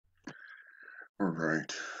All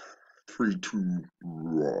right. 3, 2,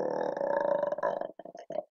 raw.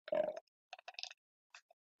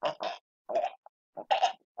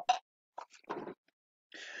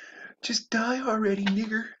 Just die already,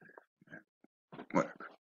 nigger. Whatever.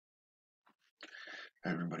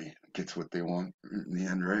 Everybody gets what they want in the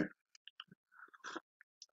end, right?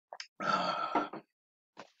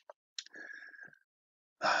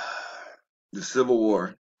 The Civil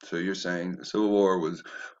War. So you're saying the Civil War was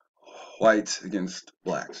whites against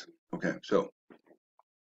blacks. Okay, so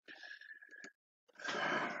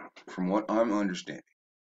from what I'm understanding,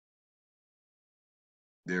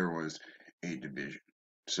 there was a division.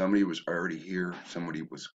 Somebody was already here, somebody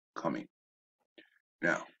was coming.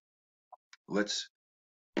 Now, let's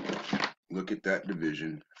look at that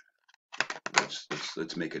division.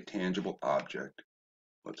 Let's make a tangible object.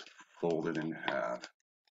 Let's fold it in half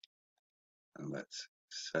and let's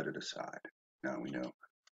set it aside. Now we know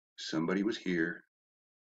somebody was here,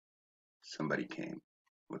 somebody came.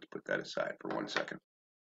 Let's put that aside for 1 second.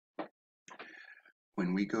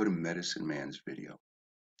 When we go to Medicine Man's video,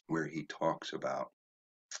 where he talks about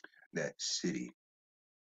that city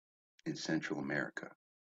in Central America,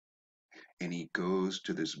 and he goes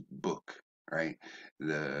to this book, right?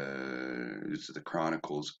 It's the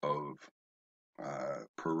Chronicles of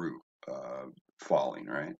Peru falling,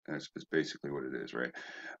 right? That's basically what it is, right?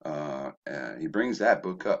 And he brings that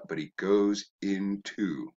book up, but he goes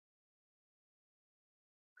into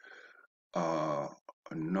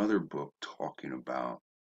another book talking about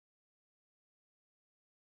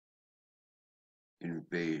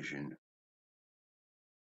invasion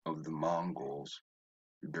of the Mongols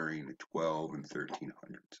during the 12 and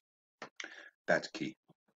 1300s. That's key.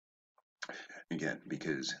 Again,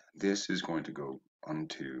 because this is going to go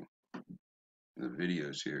onto the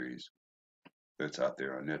video series that's out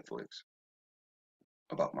there on Netflix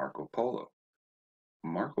about Marco Polo.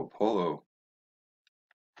 Marco Polo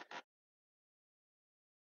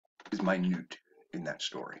is minute in that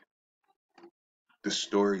story. The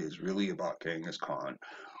story is really about Genghis Khan,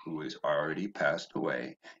 who has already passed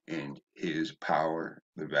away, and his power,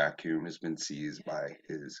 the vacuum, has been seized by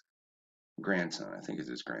his grandson. I think it's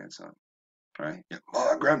his grandson, right? Yeah,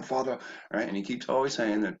 my grandfather, right? And he keeps always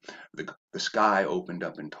saying that the sky opened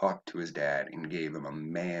up and talked to his dad and gave him a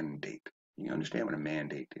mandate. You understand what a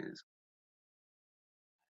mandate is?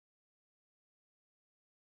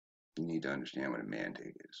 You need to understand what a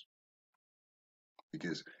mandate is.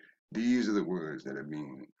 Because these are the words that are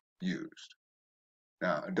being used.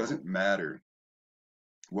 Now, it doesn't matter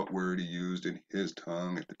what word he used in his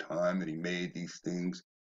tongue at the time that he made these things.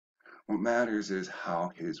 What matters is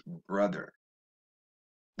how his brother,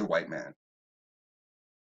 the white man,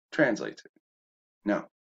 translates it. Now,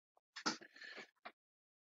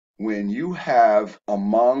 when you have a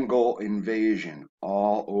Mongol invasion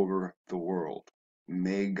all over the world,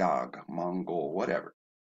 Magog, Mongol, whatever,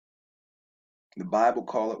 the Bible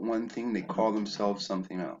call it one thing, they call themselves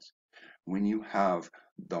something else. When you have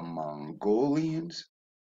the Mongolians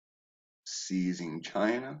seizing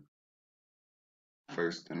China,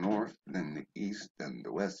 first the north, then the east, then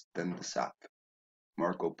the west, then the south.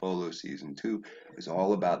 Marco Polo season 2 is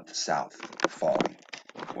all about the south falling.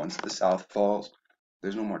 Once the south falls,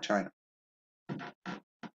 there's no more China.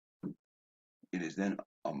 It is then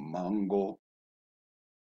a Mongol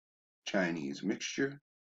Chinese mixture.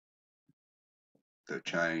 The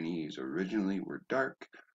Chinese originally were dark.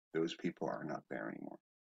 Those people are not there anymore.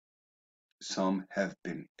 Some have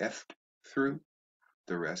been effed through.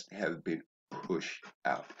 The rest have been pushed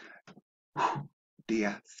out.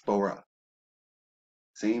 Diaspora.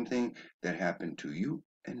 Same thing that happened to you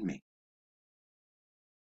and me.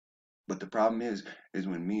 But the problem is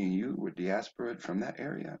when me and you were diasporaed from that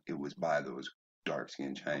area, it was by those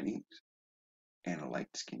dark-skinned Chinese and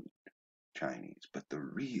light-skinned Chinese. But the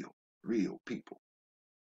real people.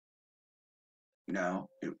 Now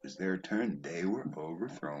it was their turn. They were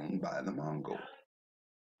overthrown by the Mongols.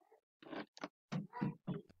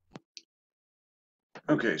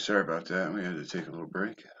 Okay, sorry about that. We had to take a little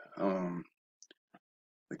break.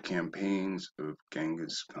 The campaigns of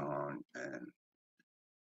Genghis Khan and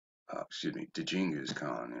to Genghis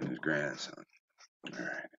Khan and his grandson. All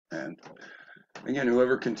right, and again,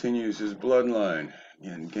 whoever continues his bloodline,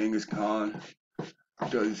 and Genghis Khan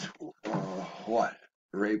does what?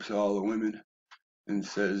 Rapes all the women and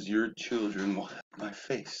says, "Your children will have my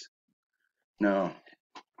face." Now,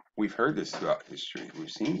 we've heard this throughout history. We've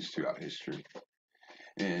seen this throughout history,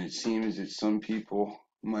 and it seems that some people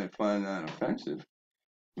might find that offensive.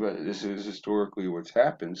 But this is historically what's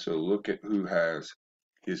happened. So look at who has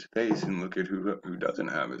his face and look at who doesn't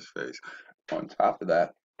have his face. On top of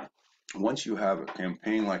that, Once you have a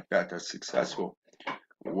campaign like that that's successful,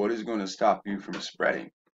 what is going to stop you from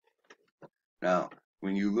spreading? Now,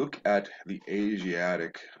 when you look at the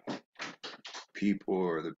Asiatic people,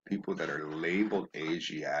 or the people that are labeled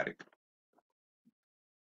Asiatic,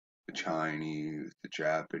 the Chinese, the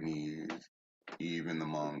Japanese, even the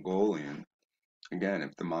Mongolian. Again,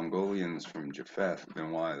 if the Mongolians from Japheth, then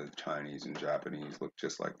why the Chinese and Japanese look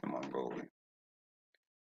just like the Mongolian?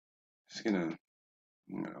 It's gonna,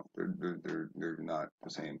 they're not the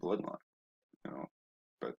same bloodline,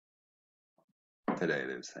 but today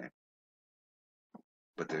they're the same.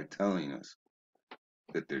 But they're telling us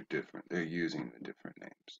that they're different. They're using the different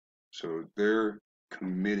names. So they're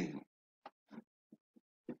committing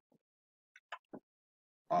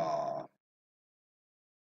uh,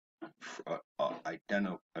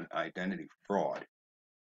 an identity fraud.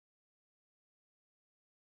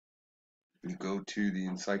 You go to the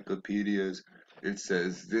encyclopedias, it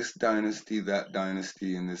says this dynasty, that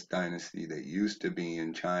dynasty, and this dynasty that used to be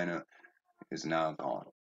in China is now gone.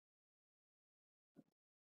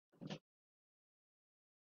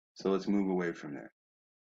 So let's move away from there.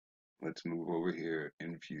 Let's move over here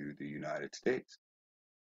and view the United States.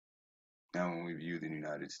 Now, when we view the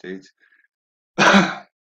United States, we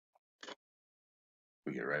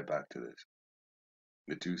get right back to this.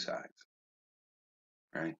 The two sides,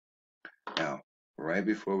 right? Now, right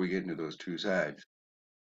before we get into those two sides,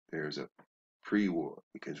 there's a pre-war,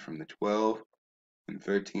 because from the 12 and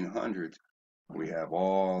 1300s, we have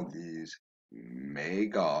all these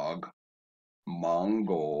Magog,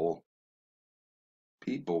 Mongol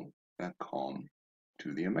people that come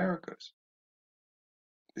to the Americas.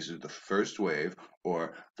 This is the first wave,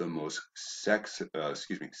 or the most successful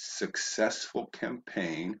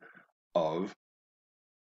campaign of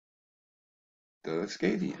the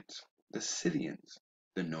Scythians, the Scythians,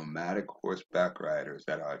 the nomadic horseback riders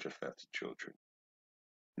that are Japheth's children.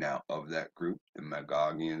 Now, of that group, the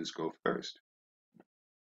Magogians go first.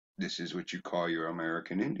 This is what you call your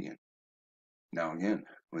American Indian. Now, again,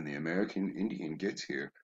 when the American Indian gets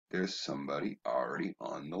here, there's somebody already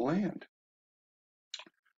on the land.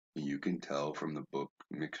 You can tell from the book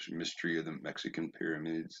Mystery of the Mexican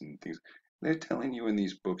Pyramids and things. They're telling you in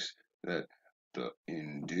these books that the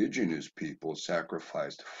indigenous people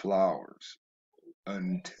sacrificed flowers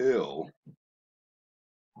until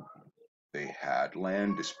they had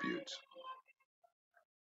land disputes.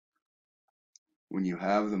 When you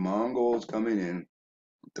have the Mongols coming in,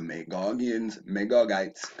 the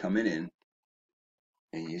Magogites coming in,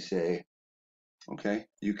 and you say, okay,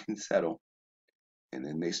 you can settle, and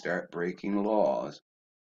then they start breaking laws,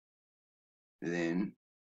 then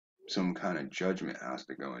some kind of judgment has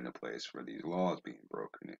to go into place for these laws being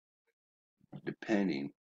broken,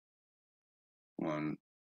 depending on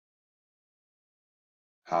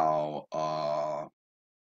how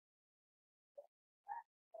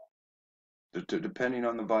depending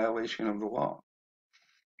on the violation of the law.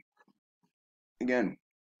 Again,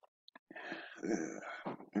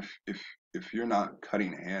 if you're not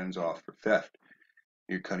cutting hands off for theft,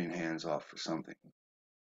 you're cutting hands off for something.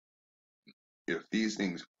 If these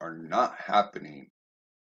things are not happening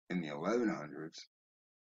in the 1100s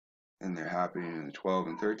and they're happening in the 12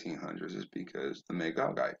 and 1300s, is because the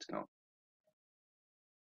Magogites don't.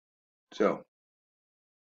 So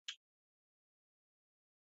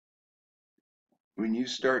when you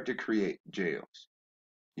start to create jails,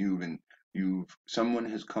 someone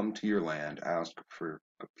has come to your land, asked for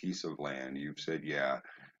a piece of land, you've said yeah,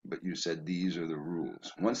 but you said these are the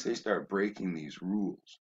rules. Once they start breaking these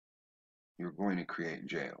rules, you're going to create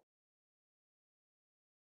jail.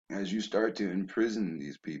 As you start to imprison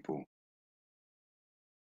these people,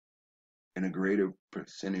 and a greater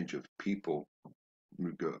percentage of people,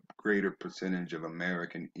 a greater percentage of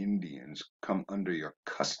American Indians come under your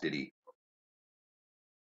custody,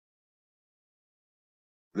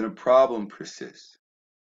 then a problem persists.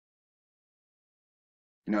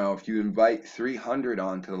 Now, if you invite 300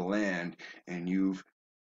 onto the land and you've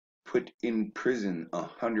put in prison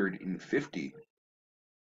 150,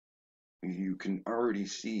 you can already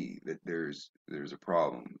see that there's a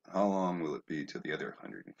problem. How long will it be till the other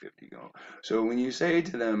 150 go? So when you say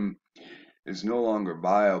to them, it's no longer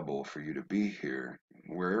viable for you to be here,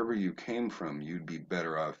 wherever you came from, you'd be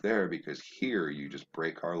better off there, because here you just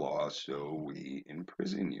break our laws, so we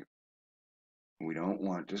imprison you. We don't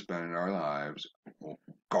want to spend our lives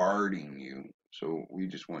guarding you, so we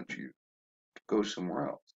just want you to go somewhere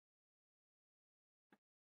else.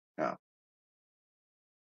 Now,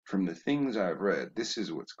 from the things I've read, this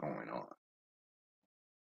is what's going on.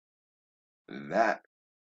 That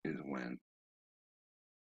is when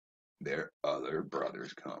their other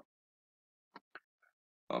brothers come.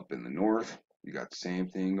 Up in the north, you got the same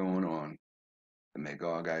thing going on. The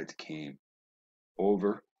Magogites came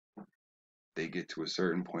over. They get to a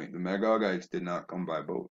certain point. The Magogites did not come by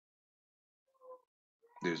boat.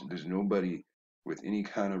 There's nobody with any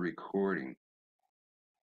kind of recording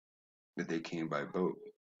that they came by boat.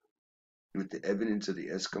 With the evidence of the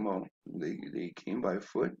Eskimo, they came by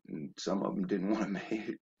foot, and some of them didn't want to make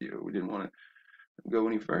it. We didn't want to go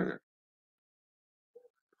any further.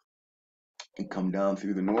 And come down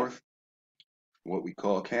through the north, what we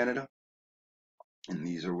call Canada, and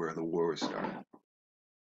these are where the wars started.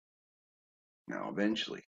 Now,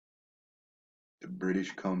 eventually, the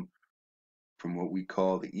British come from what we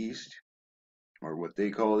call the East, or what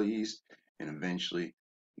they call the East, and eventually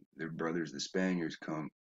their brothers, the Spaniards, come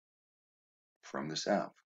from the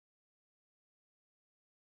South.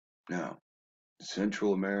 Now,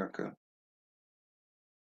 Central America,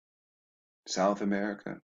 South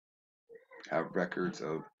America have records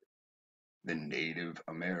of the Native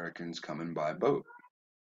Americans coming by boat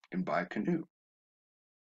and by canoe,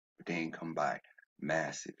 but they ain't come by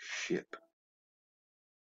massive ship.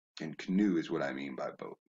 And canoe is what I mean by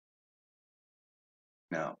boat.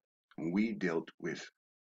 Now, we dealt with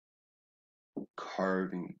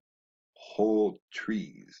carving whole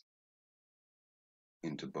trees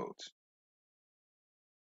into boats.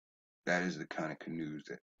 That is the kind of canoes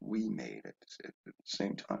that we made at the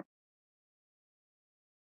same time.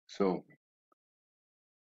 So,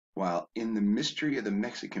 while in the mystery of the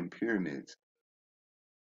Mexican pyramids,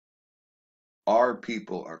 our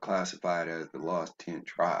people are classified as the lost 10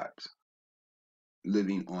 tribes,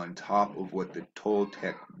 living on top of what the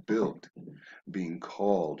Toltec built, being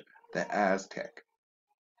called the Aztec.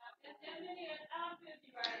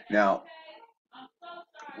 Now,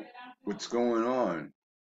 what's going on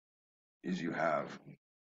is you have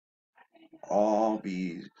all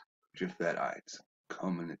these Japhethites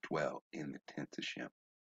coming to dwell in the tents of Shem.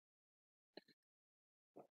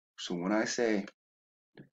 So when I say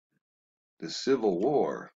the Civil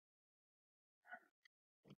War,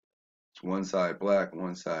 it's one side black,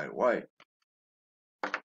 one side white,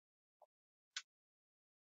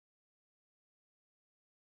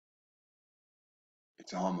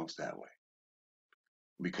 it's almost that way.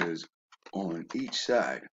 Because on each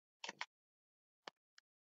side,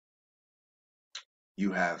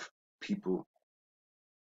 you have people,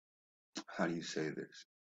 how do you say this,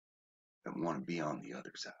 that want to be on the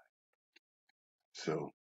other side.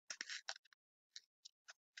 So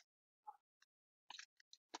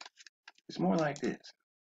it's more like this,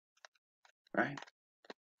 right?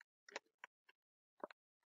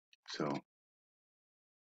 So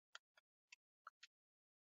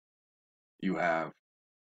you have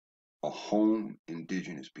a home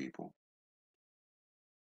indigenous people,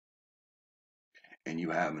 and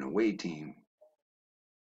you have an away team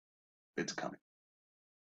that's coming.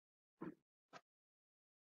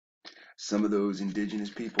 Some of those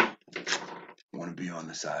indigenous people want to be on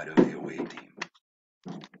the side of the away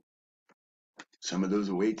team. Some of those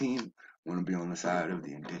away team want to be on the side of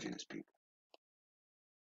the indigenous people.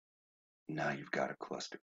 Now you've got a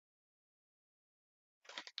cluster.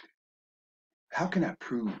 How can I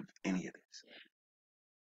prove any of this?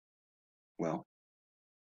 Well,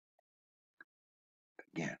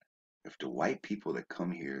 again, if the white people that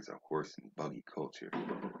come here is a horse and buggy culture,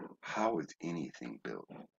 how is anything built?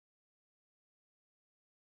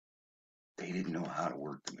 They didn't know how to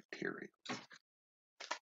work the materials.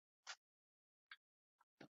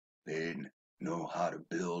 They didn't know how to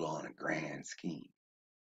build on a grand scheme,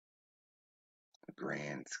 a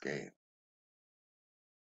grand scale.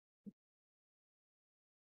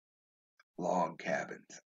 Log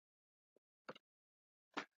cabins.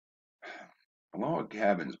 Log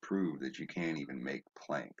cabins prove that you can't even make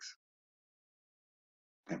planks.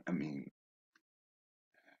 I mean,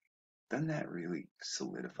 doesn't that really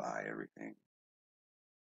solidify everything?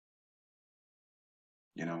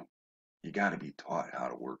 You got to be taught how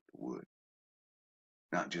to work the wood,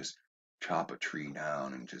 not just chop a tree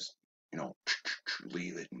down and just,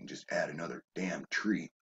 leave it and just add another damn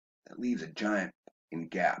tree. That leaves a giant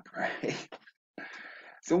gap, right?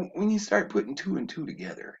 So when you start putting two and two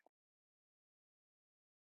together,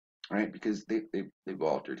 right? Because they've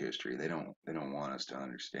altered history. They don't want us to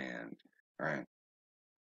understand, right?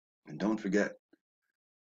 And don't forget,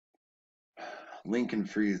 Lincoln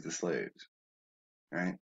frees the slaves,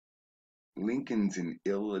 right? Lincoln's in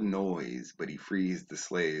Illinois, but he frees the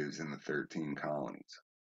slaves in the 13 colonies.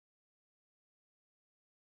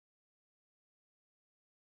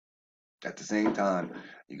 At the same time,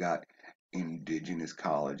 you got indigenous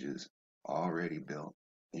colleges already built.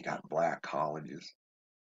 You got black colleges.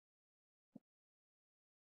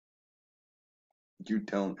 You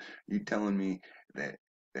telling me that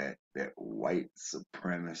that white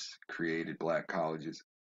supremacists created black colleges?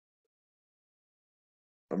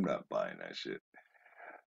 I'm not buying that shit.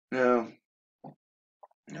 No,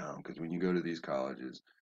 no, because when you go to these colleges,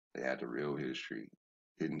 they had the real history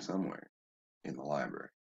hidden somewhere in the library.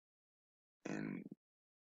 And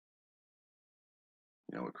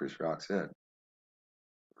you know what Chris Rock said?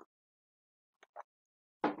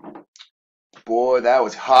 Boy, that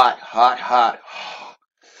was hot, hot, hot.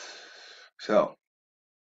 So,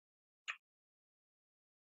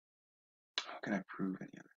 how can I prove any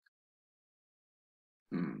of it?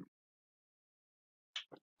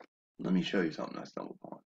 Let me show you something I stumbled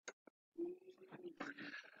upon.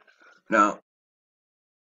 Now,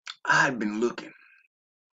 I'd been looking,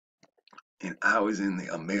 and I was in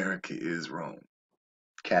the America is Rome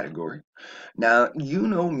category. Now, you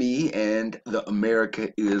know me and the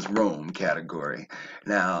America is Rome category.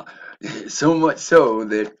 Now, so much so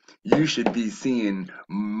that you should be seeing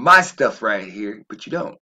my stuff right here, but you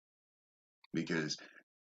don't, because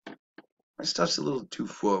my stuff's a little too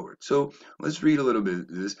forward. So let's read a little bit of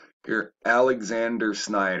this here. Alexander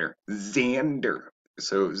Snyder, Xander.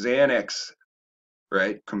 So Xanax,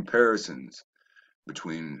 right? Comparisons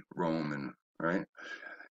between Rome and, right?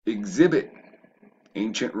 Exhibit,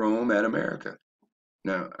 ancient Rome and America.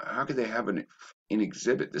 Now, how could they have an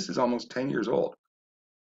exhibit? This is almost 10 years old,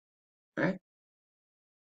 right?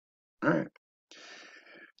 All right.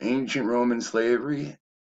 Ancient Roman slavery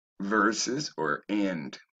versus, or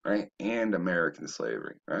and, right? And American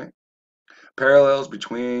slavery, right? Parallels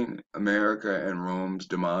between America and Rome's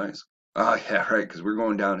demise. Oh, yeah, right, because we're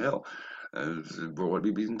going downhill. This is what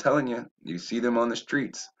we've been telling you. You see them on the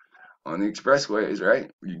streets, on the expressways,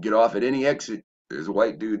 right? You get off at any exit, there's a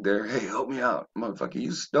white dude there. Hey, help me out. Motherfucker,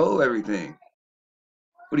 you stole everything.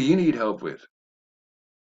 What do you need help with?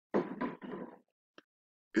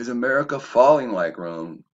 Is America falling like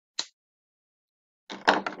Rome?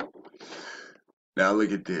 Now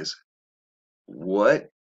look at this. What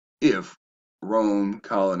if Rome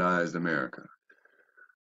colonized America?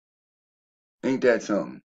 Ain't that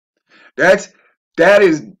something? That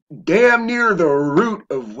is damn near the root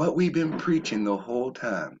of what we've been preaching the whole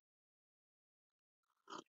time.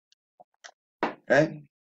 Right?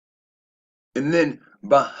 And then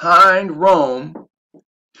behind Rome,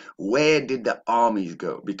 where did the armies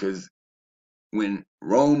go? Because when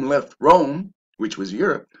Rome left Rome, which was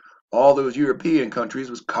Europe, all those European countries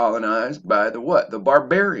was colonized by the what? The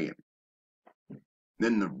barbarian.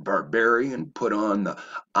 Then the barbarian put on the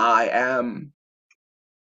I am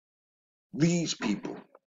these people.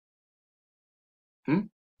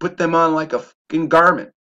 Put them on like a fucking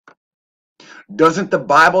garment. Doesn't the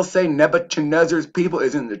Bible say Nebuchadnezzar's people?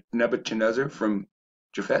 Isn't it Nebuchadnezzar from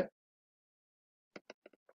Japheth?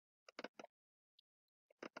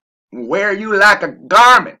 Wear you like a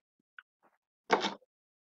garment.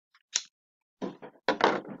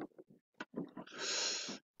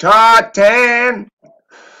 Tartan.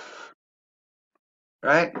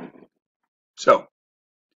 Right? So,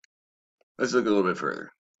 let's look a little bit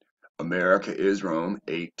further. America is Rome,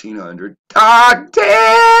 1800. Tartarians.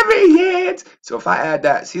 So if I add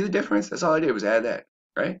that, see the difference? That's all I did was add that,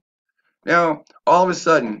 right? Now, all of a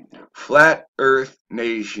sudden, flat earth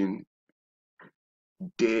nation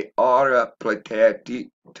de ora platerita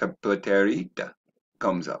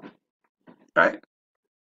comes up, right?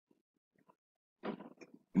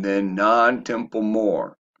 And then non-temple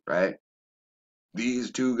more, right?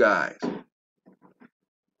 These two guys,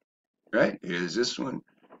 right? Here's this one.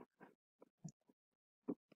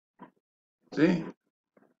 See?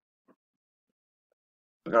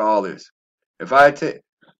 Look at all this. If I take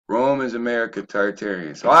Rome is America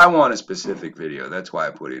Tartarian. So I want a specific video. That's why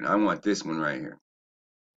I put it in. I want this one right here.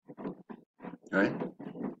 Right?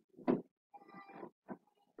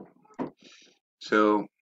 So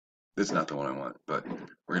that's not the one I want, but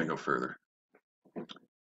we're going to go further.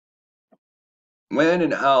 When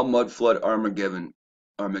and how mud flood Armageddon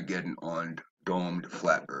on domed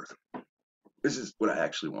flat earth. This is what I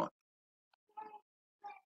actually want.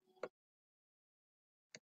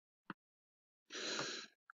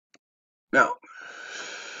 Now,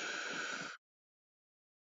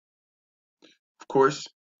 of course,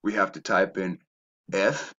 we have to type in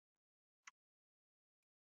F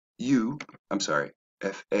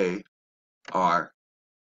A R.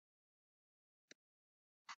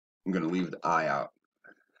 I'm going to leave the I out.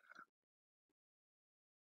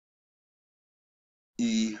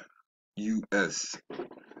 E-U-S.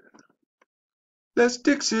 That's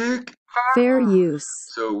Dixie. Fair use.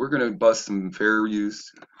 So we're going to bust some fair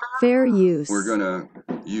use. Fair use. We're going to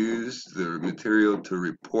use the material to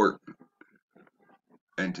report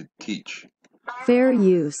and to teach. Fair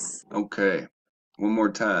use. Okay. One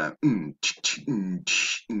more time.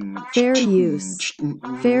 Fair use.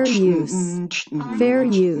 Fair use. Fair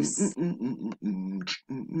use.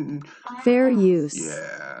 Fair use.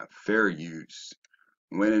 Yeah, fair use.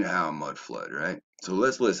 When and how mud flood, right? So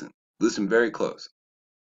let's listen. Listen very close.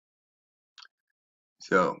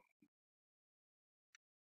 So,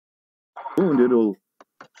 wound, it'll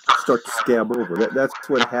start to scab over. That's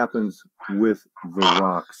what happens with the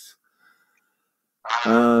rocks.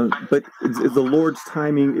 But the Lord's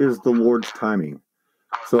timing is the Lord's timing.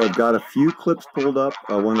 So I've got a few clips pulled up.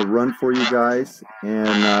 I want to run for you guys,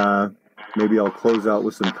 and maybe I'll close out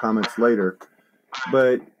with some comments later.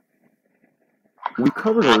 But we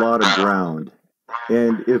covered a lot of ground,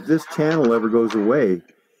 and if this channel ever goes away,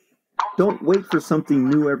 don't wait for something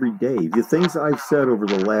new every day. The things I've said over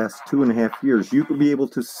the last 2.5 years, you can be able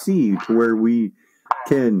to see to where we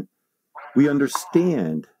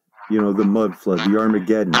understand, the mud flood, the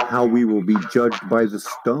Armageddon, how we will be judged by the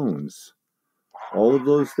stones. All of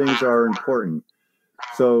those things are important.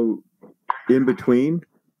 So in between,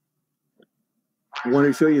 I want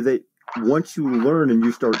to show you that once you learn and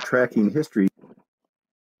you start tracking history.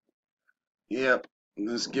 yep,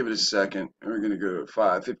 let's give it a second. We're going to go to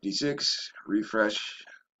 556, refresh.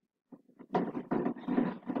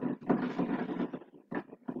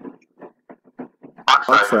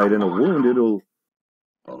 Oxide in a wound, it'll...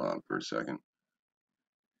 Hold on for a second.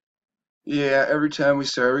 Yeah, every time we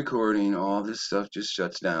start recording, all this stuff just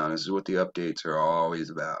shuts down. This is what the updates are always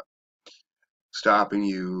about. Stopping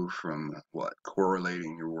you from,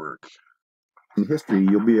 correlating your work. In history,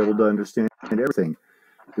 you'll be able to understand everything.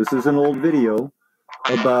 This is an old video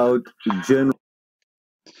about general...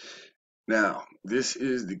 Now, this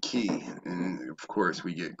is the key, and of course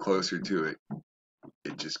we get closer to it.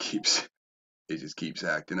 It just keeps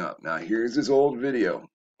acting up. Now, here's this old video.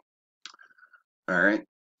 All right.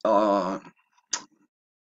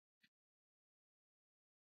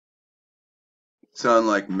 Sound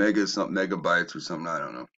like megabytes or something, I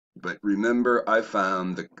don't know. But remember, I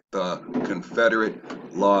found the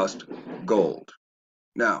Confederate lost gold.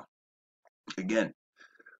 Now, again,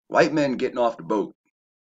 white men getting off the boat.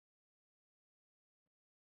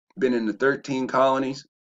 Been in the 13 colonies.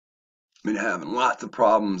 Been having lots of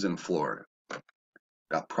problems in Florida.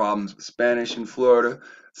 Got problems with Spanish in Florida.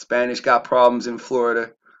 Spanish got problems in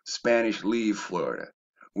Florida. Spanish leave Florida.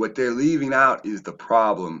 What they're leaving out is the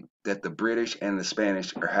problem that the British and the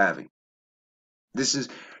Spanish are having. This is,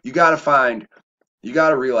 you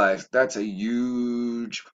gotta realize that's a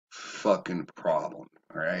huge fucking problem,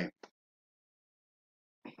 all right?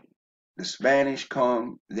 The Spanish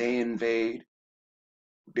come, they invade,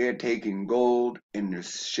 they're taking gold, and their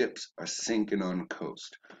ships are sinking on the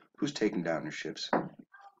coast. Who's taking down their ships?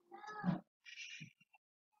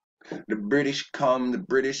 The British come, the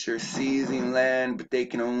British are seizing land, but they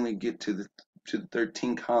can only get to the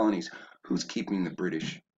 13 colonies. Who's keeping the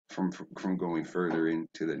British from going further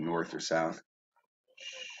into the north or south?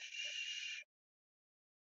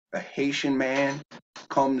 A Haitian man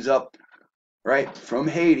comes up, right, from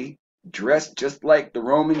Haiti, dressed just like the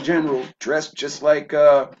Roman general, dressed just like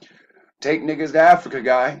Take Niggas to Africa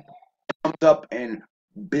guy, comes up and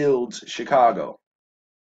builds Chicago.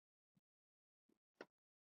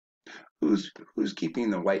 Who's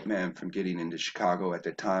keeping the white man from getting into Chicago at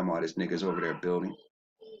the time while this nigga's over there building?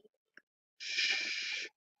 Shh.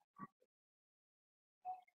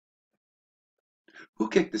 Who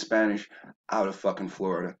kicked the Spanish out of fucking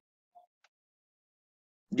Florida?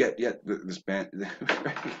 Yeah, the Spanish.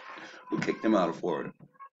 Who kicked them out of Florida?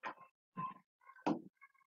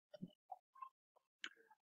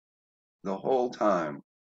 The whole time,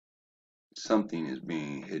 something is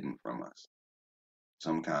being hidden from us.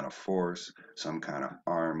 Some kind of force, some kind of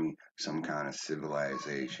army, some kind of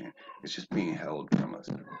civilization. It's just being held from us.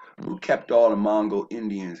 Who kept all the Mongol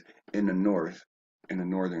Indians in the north, in the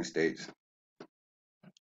northern states?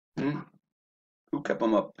 Who kept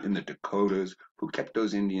them up in the Dakotas? Who kept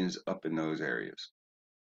those Indians up in those areas?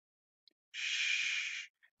 Shh.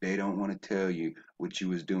 They don't want to tell you what you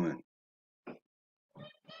was doing.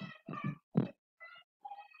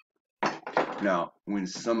 Now, when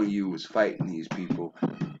some of you was fighting these people,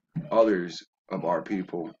 others of our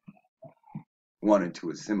people wanted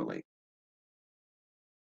to assimilate.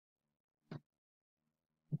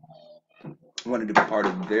 Wanted to be part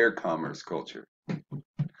of their commerce culture.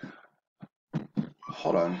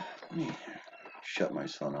 Hold on. Let me shut my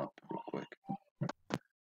son up real quick.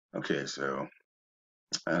 Okay, so,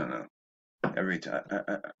 I don't know. Every time,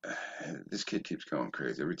 this kid keeps going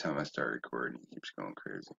crazy. Every time I start recording, he keeps going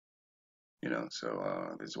crazy. You know,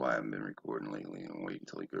 so that's why I haven't been recording lately and wait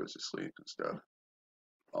until he goes to sleep and stuff.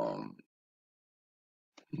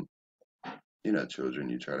 You know, children,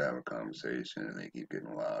 you try to have a conversation and they keep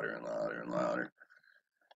getting louder and louder and louder.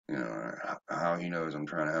 You know, how he knows I'm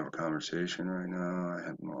trying to have a conversation right now, I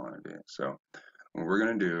have no idea. So what we're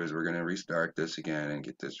going to do is we're going to restart this again and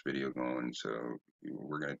get this video going. So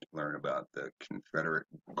we're going to learn about the Confederate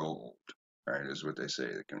gold, right? Is what they say,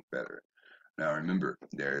 the Confederate. Now remember,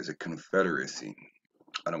 there is a confederacy.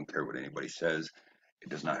 I don't care what anybody says. It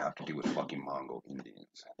does not have to do with fucking Mongol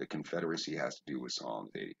Indians. The Confederacy has to do with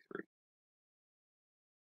Psalms 83.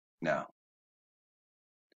 Now,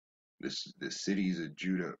 the cities of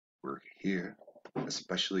Judah were here,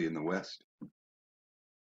 especially in the West.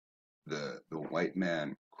 The white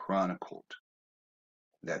man chronicled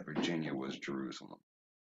that Virginia was Jerusalem.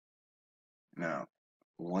 Now,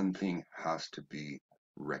 one thing has to be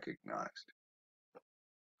recognized.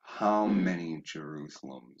 How many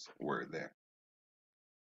Jerusalems were there?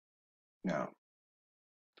 Now,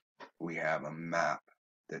 we have a map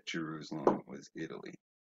that Jerusalem was Italy.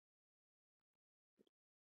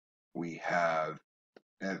 We have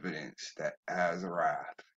evidence that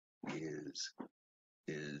Azarath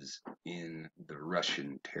is in the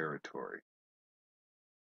Russian territory.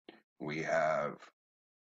 We have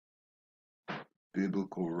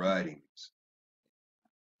biblical writings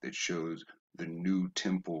that shows the new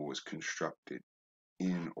temple was constructed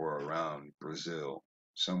in or around Brazil,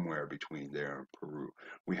 somewhere between there and Peru.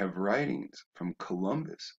 We have writings from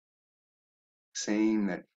Columbus saying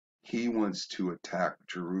that he wants to attack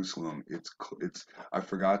Jerusalem. It's I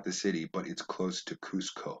forgot the city, but it's close to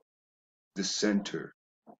Cusco, the center,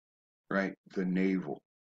 right? The navel.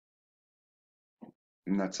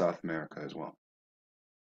 And that's South America as well.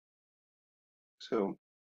 So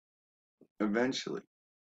eventually,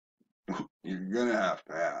 you're gonna have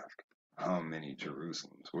to ask, how many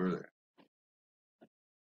Jerusalems were there?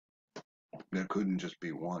 There couldn't just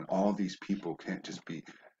be one. All these people can't just be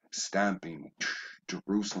stamping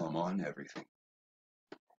Jerusalem on everything.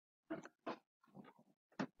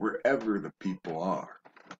 Wherever the people are,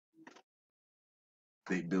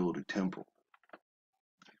 they build a temple.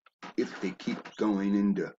 If they keep going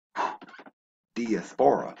into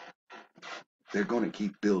diaspora, they're going to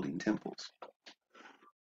keep building temples.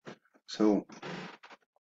 So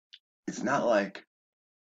it's not like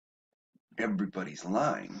everybody's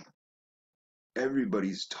lying.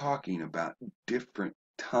 Everybody's talking about different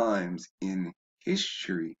times in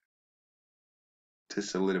history to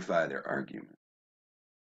solidify their argument.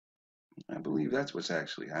 I believe that's what's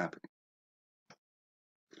actually happening.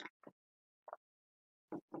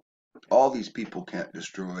 All these people can't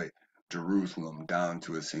destroy Jerusalem down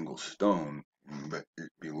to a single stone, but it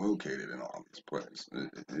be located in all these places.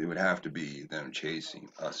 It would have to be them chasing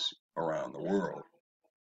us around the world.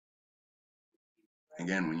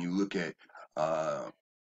 Again, when you look at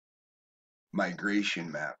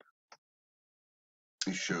migration map,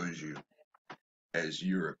 it shows you as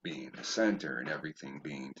Europe being the center and everything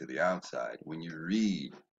being to the outside. When you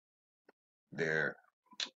read their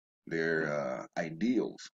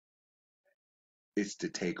ideals, it's to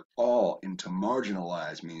take all into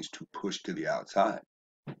marginalized means to push to the outside.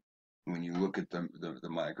 When you look at the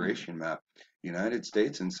migration map, United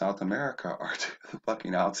States and South America are to the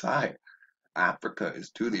fucking outside. Africa is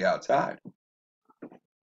to the outside.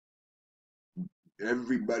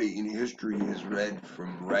 Everybody in history is read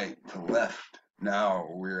from right to left. Now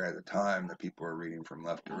we're at a time that people are reading from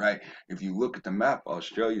left to right. If you look at the map,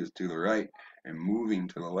 Australia is to the right, and moving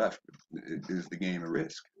to the left is the game of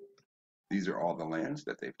Risk. These are all the lands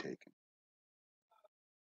that they've taken.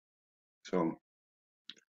 So,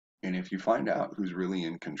 and if you find out who's really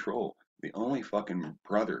in control, the only fucking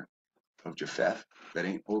brother of Japheth that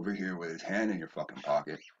ain't over here with his hand in your fucking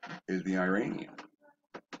pocket is the Iranian.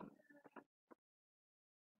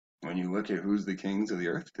 When you look at who's the kings of the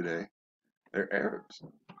earth today, they're Arabs.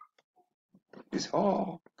 It's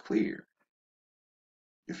all clear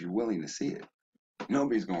if you're willing to see it.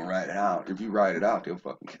 Nobody's gonna write it out. If you write it out, they'll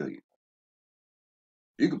fucking kill you.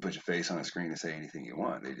 You can put your face on a screen and say anything you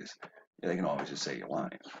want. They can always just say you're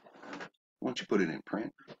lying. Once you put it in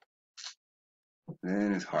print,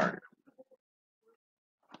 then it's harder.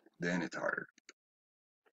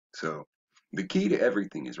 So the key to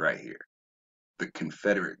everything is right here. The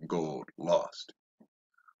Confederate gold lost.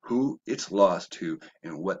 Who it's lost to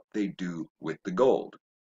and what they do with the gold.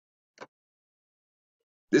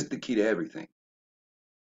 This is the key to everything.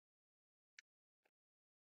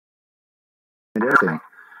 And everything.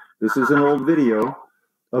 This is an old video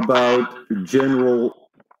about General.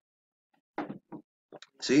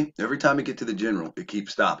 See, every time we get to the general, it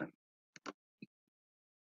keeps stopping.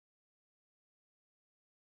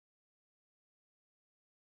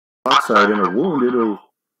 oxide in a wound, it'll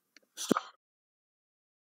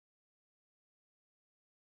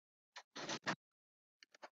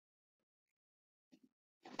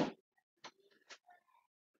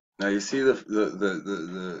Now you see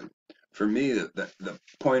the for me the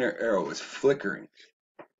pointer arrow is flickering.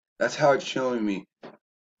 That's how it's showing me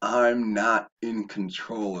I'm not in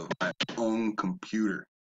control of my own computer.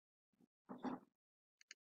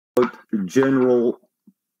 General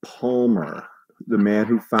Palmer, the man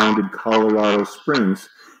who founded Colorado Springs,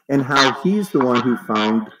 and how he's the one who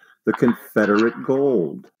found the Confederate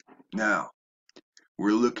gold. Now,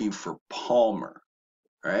 we're looking for Palmer,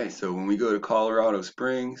 right? So when we go to Colorado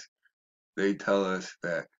Springs, they tell us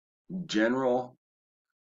that General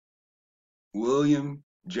William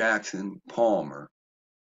Jackson Palmer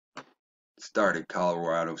started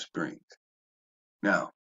Colorado Springs.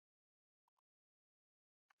 Now,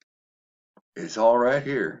 it's all right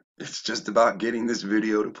here. It's just about getting this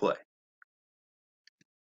video to play.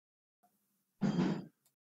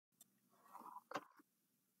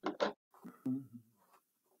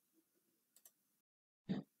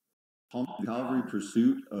 Cavalry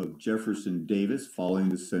pursuit of Jefferson Davis following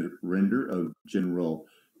the surrender of General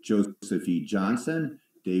Joseph E. Johnson.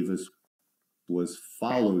 Davis was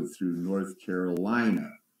followed through North Carolina,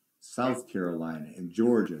 South Carolina, and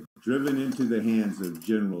Georgia, driven into the hands of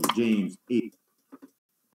General James H.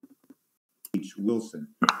 Wilson.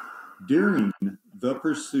 During the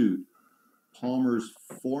pursuit, Palmer's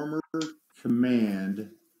former command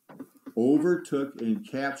overtook and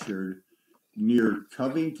captured near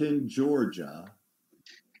Covington, Georgia,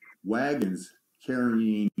 wagons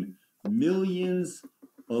carrying millions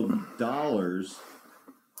of dollars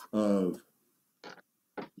of,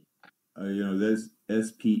 that's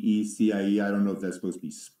SPECIE. I don't know if that's supposed to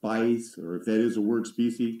be spice or if that is a word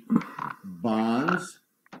species. Bonds,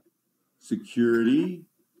 security,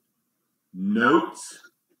 notes,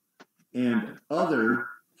 and other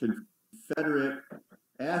Confederate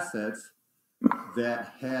assets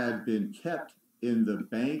that had been kept in the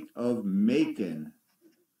Bank of Macon.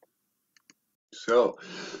 So,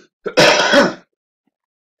 do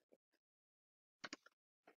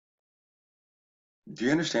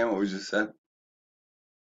you understand what we just said?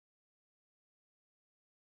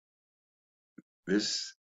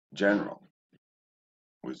 This general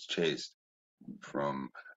was chased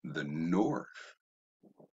from the north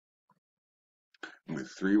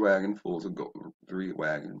with 3 wagons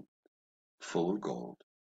full of gold,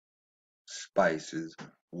 spices,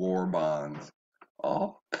 war bonds,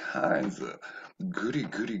 all kinds of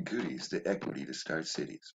goodies to equity to start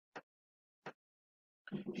cities.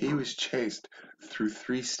 He was chased through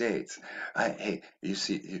 3 states. Hey, you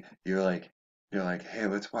see, you're like, hey,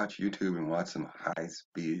 let's watch YouTube and watch some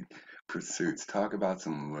high-speed pursuits. Talk about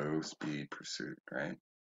some low-speed pursuit, right?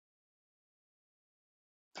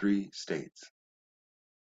 3 states.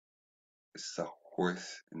 It's a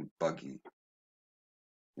horse and buggy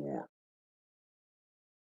war.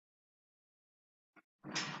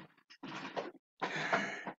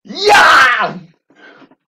 Yeah!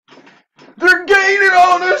 They're gaining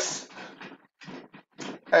on us!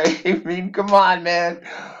 I mean, come on, man.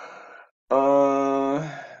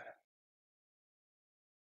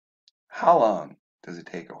 How long does it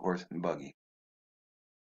take a horse and buggy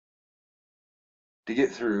to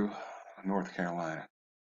get through North Carolina?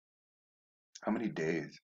 How many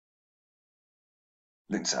days?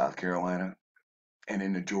 Then South Carolina and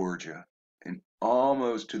into Georgia and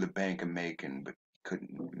almost to the Bank of Macon, but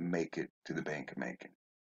couldn't make it to the Bank of Macon.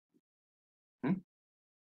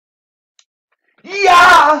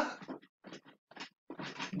 Yeah!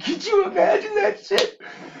 Could you imagine that shit?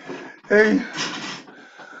 Hey,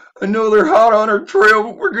 I know they're hot on our trail,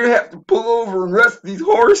 but we're gonna have to pull over and rest these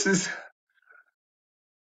horses.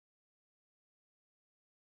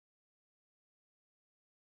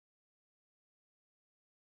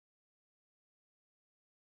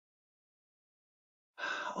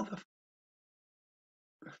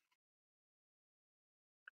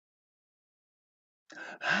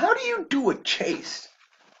 How do you do a chase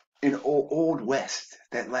in Old West?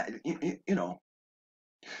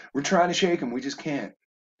 We're trying to shake them, we just can't.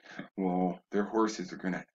 Well, their horses are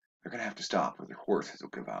gonna have to stop, or their horses will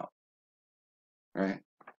give out, right?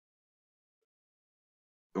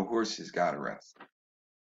 The horses gotta rest.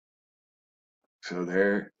 So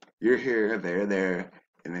you're here, they're there,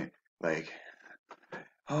 and then like,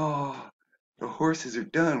 oh, the horses are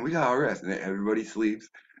done. We gotta rest, and then everybody sleeps.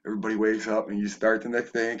 Everybody wakes up, and you start the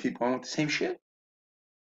next day and keep on with the same shit.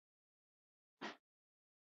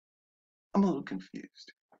 I'm a little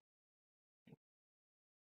confused,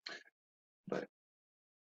 but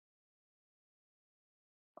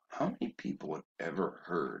How many people have ever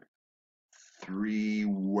heard 3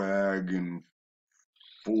 wagons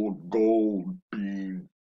full of gold being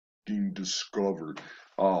discovered?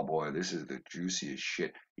 Oh boy, this is the juiciest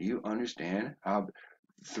shit. You understand how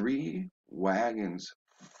 3 wagons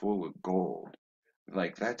full of gold?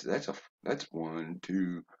 Like that's 1,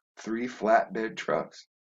 2, 3 flatbed trucks,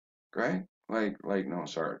 right? Like no,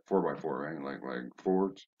 sorry, 4x4, right? Like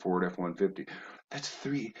Ford F-150. That's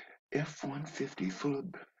 3 F-150 full of,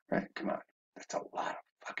 right? Come on, that's a lot of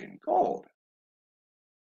fucking gold.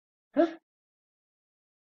 Huh?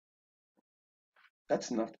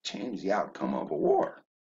 That's enough to change the outcome of a war.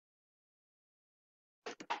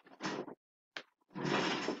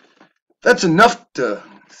 That's enough to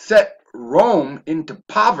set Rome into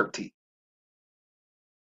poverty.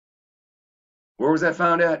 Where was that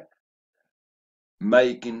found at?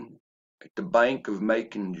 Macon, at the Bank of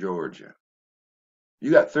Macon, Georgia.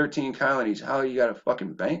 You got 13 colonies. How you got a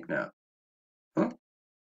fucking bank now? Huh?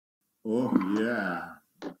 Oh, yeah.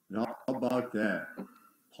 How about that?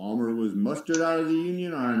 Palmer was mustered out of the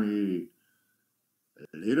Union Army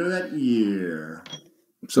later that year.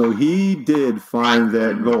 So he did find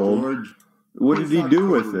that gold. George, What did he do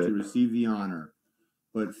with to it? receive the honor,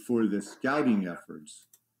 but for the scouting efforts,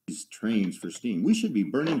 these trains for steam, we should be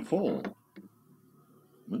burning coal.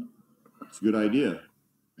 Well, it's a good idea.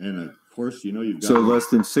 And of course, you know, you've got So less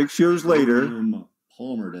than 6 years later,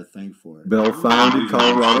 Palmer to thank for it. Bell founded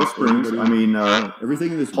Colorado Springs.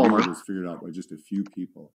 Everything in this Palmer world was figured out by just a few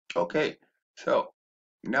people. Okay, so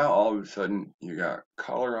now all of a sudden you got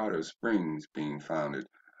Colorado Springs being founded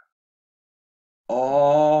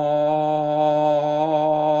all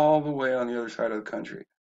the way on the other side of the country.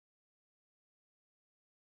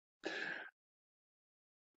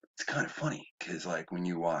 It's kind of funny because, like, when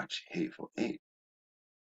you watch Hateful Eight,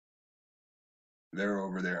 they're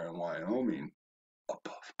over there in Wyoming,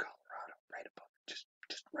 above Colorado, right above, just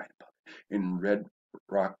right above, in Red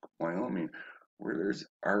Rock, Wyoming, where there's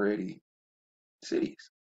already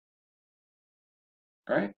cities,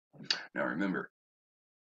 right? Now remember,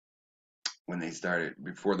 when they started,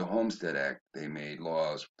 before the Homestead Act, they made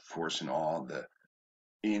laws forcing all the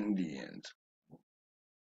Indians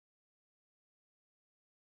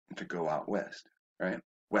to go out west, right?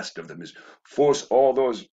 West of the Mississippi. Force all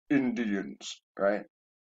those Indians, right?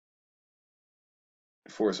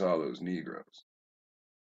 Force all those Negroes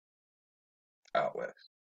out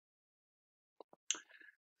west.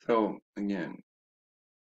 So, again,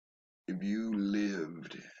 if you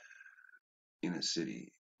lived in a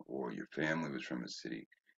city or your family was from a city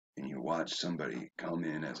and you watch somebody come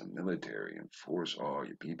in as a military and force all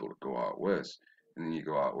your people to go out west, and then you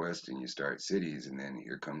go out west and you start cities, and then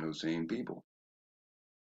here come those same people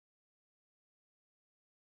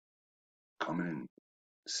coming and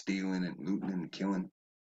stealing and looting and killing.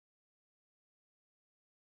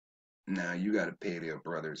 Now you got to pay their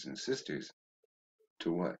brothers and sisters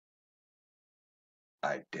to what?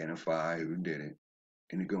 Identify who did it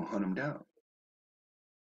and to go hunt them down.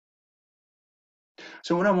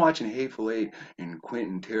 So when I'm watching Hateful Eight and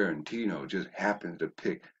Quentin Tarantino just happens to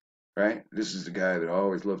pick, right? This is the guy that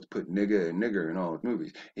always loves to put nigga and nigger in all his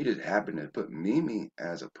movies. He just happened to put Mimi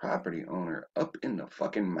as a property owner up in the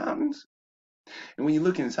fucking mountains. And when you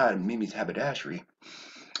look inside of Mimi's haberdashery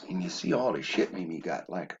and you see all the shit Mimi got,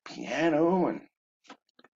 like a piano and,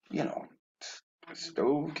 you know,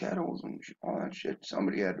 stove kettles and all that shit.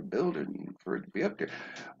 Somebody had to build it for it to be up there.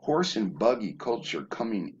 Horse and buggy culture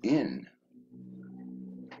coming in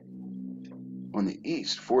on the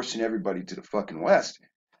east, forcing everybody to the fucking west.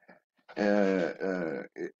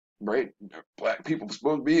 Right? Black people were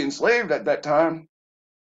supposed to be enslaved at that time.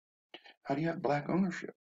 How do you have black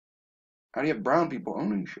ownership? How do you have brown people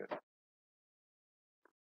owning shit?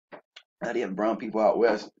 How do you have brown people out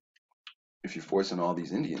west if you're forcing all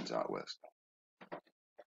these Indians out west?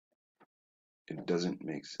 It doesn't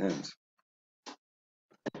make sense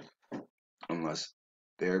unless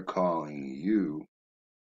they're calling you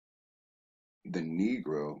the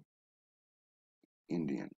Negro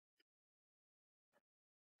Indian.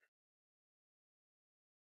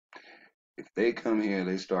 If they come here,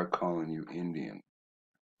 they start calling you Indian,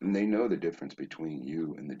 and they know the difference between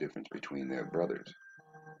you and the difference between their brothers.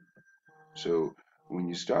 So when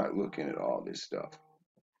you start looking at all this stuff,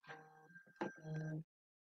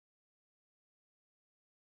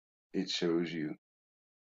 it shows you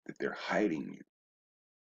that they're hiding you,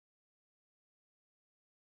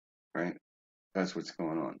 right? That's what's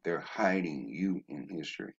going on. They're hiding you in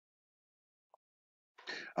history.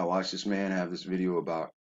 I watched this man have this video about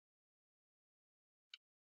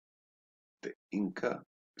the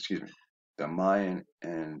Mayan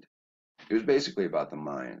and It was basically about the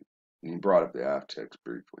Mayan. And he brought up the Aztecs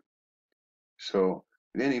briefly. So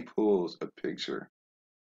then he pulls a picture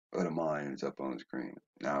of the Mayans up on the screen.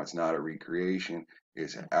 Now it's not a recreation,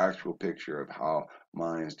 it's an actual picture of how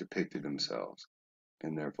Mayans depicted themselves.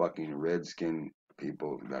 And they're fucking red-skinned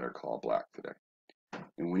people that are called black today.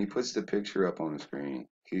 And when he puts the picture up on the screen,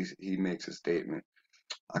 he makes a statement.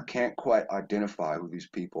 I can't quite identify who these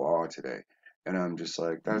people are today. And I'm just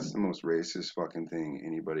like, that's the most racist fucking thing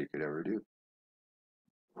anybody could ever do.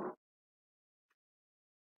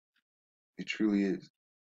 It truly is.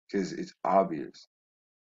 Because it's obvious.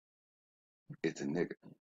 It's a nigga.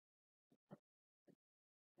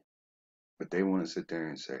 But they want to sit there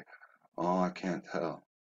and say, oh, I can't tell.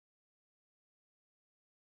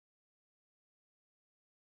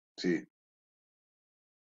 See,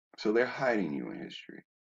 so they're hiding you in history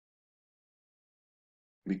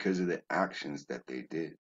because of the actions that they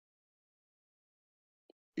did.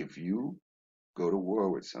 If you go to war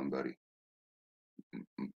with somebody,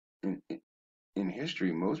 in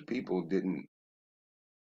history, most people didn't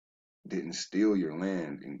steal your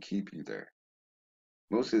land and keep you there.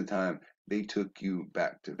 Most of the time, they took you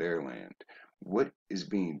back to their land. What is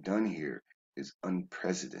being done here is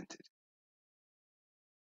unprecedented.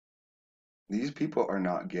 These people are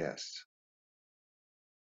not guests.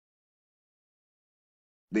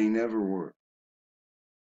 They never were.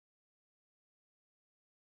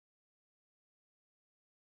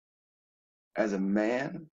 As a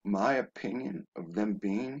man, my opinion of them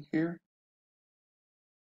being here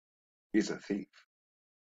is a thief.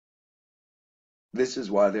 This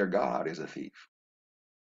is why their God is a thief.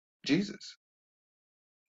 Jesus.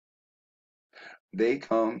 They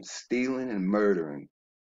come stealing and murdering,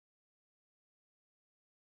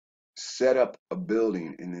 set up a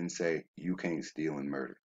building, and then say, you can't steal and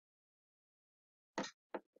murder.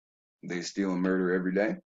 They steal and murder every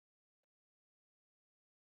day.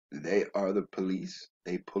 They are the police.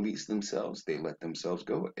 They police themselves. They let themselves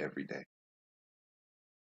go every day.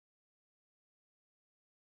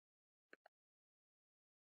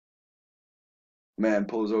 Man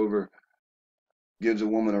pulls over, gives a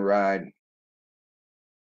woman a ride,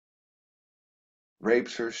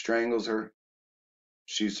 rapes her, strangles her.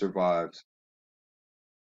 She survives.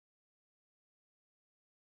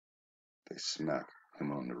 They smack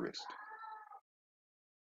him on the wrist.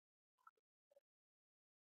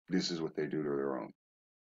 This is what they do to their own.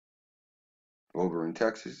 Over in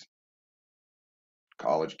Texas,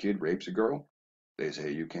 college kid rapes a girl. They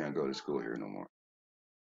say, you can't go to school here no more.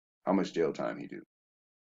 How much jail time he do?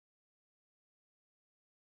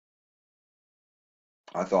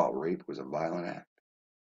 I thought rape was a violent act.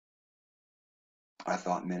 I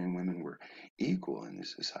thought men and women were equal in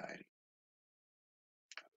this society.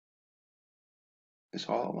 It's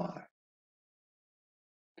all a lie.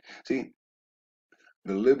 See,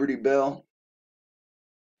 the Liberty Bell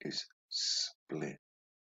is split.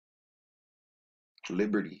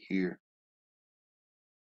 Liberty here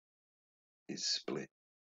is split.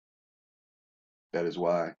 That is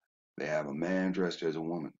why they have a man dressed as a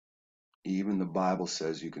woman. Even the Bible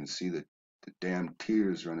says you can see the damn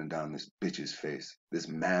tears running down this bitch's face, this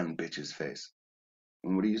man bitch's face.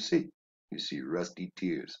 And what do you see? You see rusty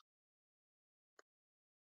tears.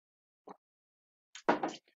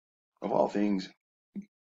 Of all things,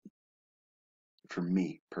 for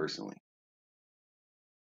me personally,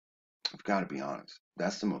 I've got to be honest,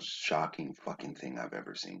 that's the most shocking fucking thing I've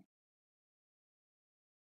ever seen.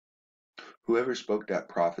 Whoever spoke that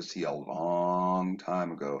prophecy a long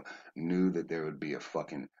time ago knew that there would be a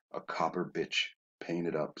copper bitch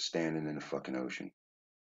painted up standing in the fucking ocean.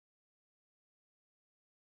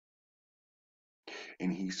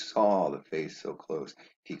 And he saw the face so close,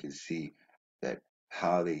 he could see that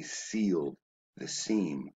how they sealed the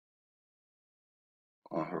seam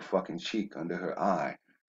on her fucking cheek under her eye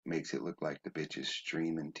makes it look like the bitch is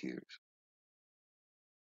streaming tears.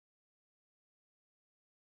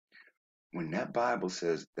 When that Bible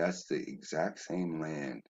says that's the exact same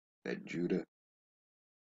land that Judah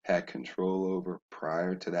had control over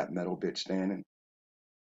prior to that metal bitch standing,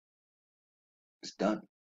 it's done.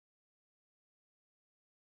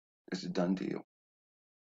 It's a done deal.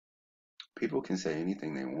 People can say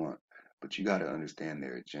anything they want, but you got to understand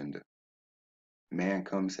their agenda. Man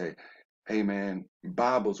comes say, hey man,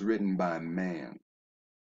 Bible's written by man.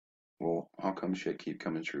 Well, how come shit keep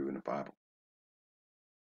coming true in the Bible?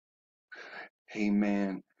 Hey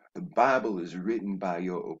man, the Bible is written by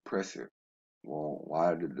your oppressor. Well,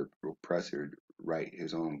 why did the oppressor write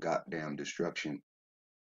his own goddamn destruction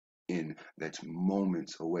that's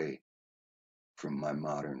moments away from my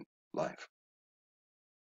modern life?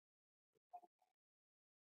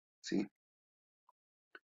 See,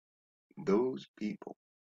 those people,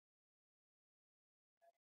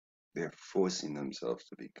 they're forcing themselves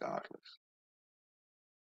to be godless.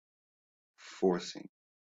 Forcing.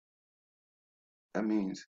 That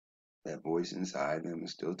means that voice inside them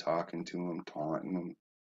is still talking to them, taunting them,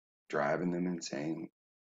 driving them insane.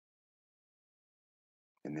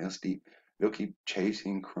 And they'll keep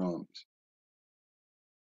chasing crumbs.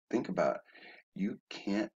 Think about it. You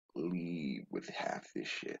can't leave with half this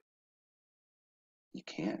shit. You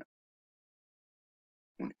can't.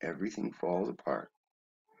 When everything falls apart,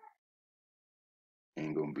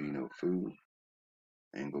 ain't gonna be no food,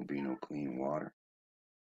 ain't gonna be no clean water,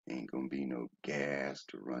 ain't gonna be no gas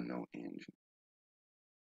to run no engine,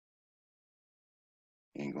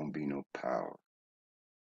 ain't gonna be no power.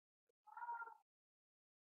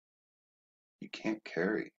 You can't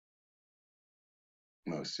carry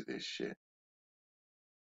most of this shit.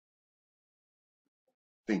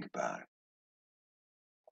 Think about it.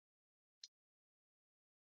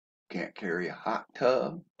 Can't carry a hot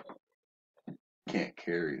tub, can't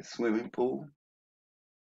carry a swimming pool,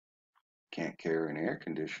 can't carry an air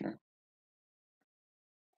conditioner.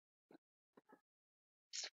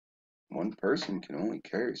 One person can only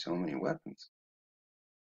carry so many weapons,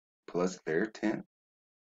 plus their tent,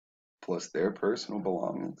 plus their personal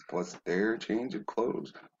belongings, plus their change of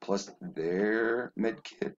clothes, plus their med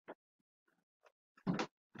kit.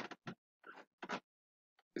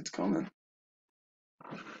 It's coming.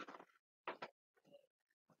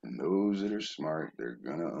 And those that are smart, they're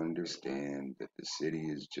gonna understand that the city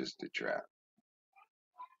is just a trap.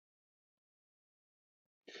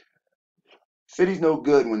 City's no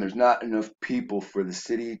good when there's not enough people for the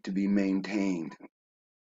city to be maintained.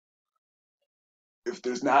 If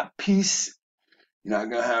there's not peace, you're not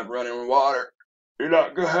gonna have running water. You're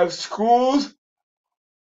not gonna have schools.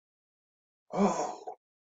 Oh,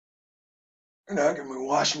 you're not gonna be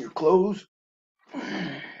washing your clothes.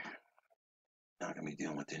 Not gonna be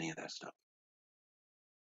dealing with any of that stuff.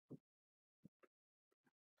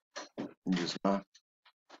 You're just not.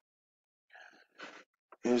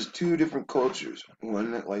 There's two different cultures.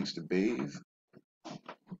 One that likes to bathe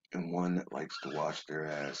and one that likes to wash their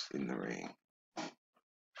ass in the rain.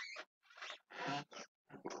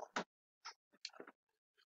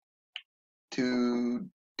 Two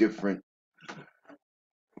different,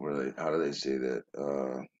 how do they say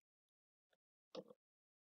that?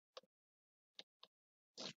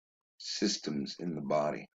 Systems in the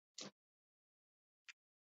body.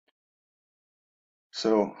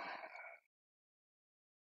 So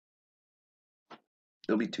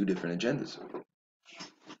there'll be two different agendas.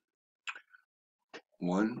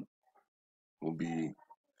 One will be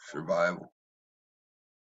survival,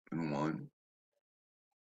 and one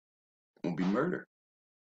will be murder.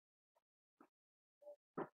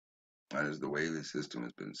 That is the way the system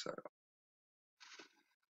has been set up.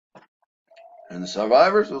 And the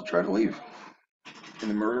survivors will try to leave, and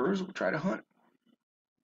the murderers will try to hunt.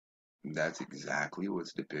 That's exactly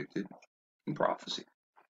what's depicted in prophecy.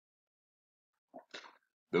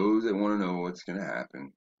 Those that want to know what's going to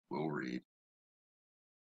happen will read.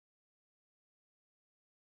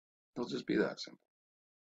 It'll just be that simple.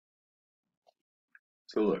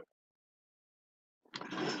 So look,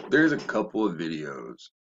 there's a couple of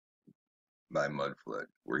videos by Mudflood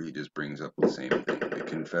where he just brings up the same thing, the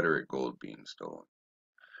Confederate gold being stolen.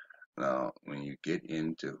 Now, when you get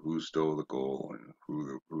into who stole the gold and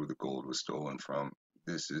who the gold was stolen from,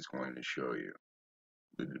 this is going to show you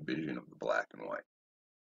the division of the black and white.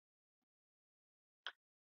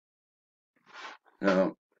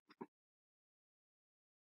 Now,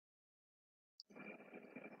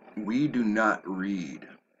 we do not read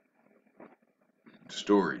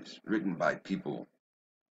stories written by people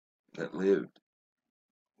that lived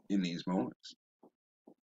in these moments.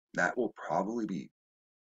 That will probably be,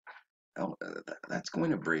 that's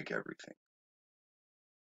going to break everything.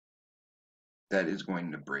 That is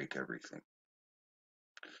going to break everything.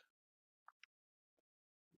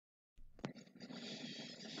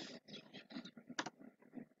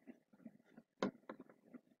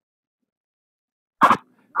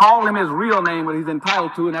 Call him his real name, what he's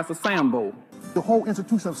entitled to, and that's a Sambo. The whole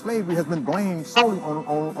institution of slavery has been blamed solely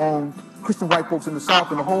on Christian white folks in the South,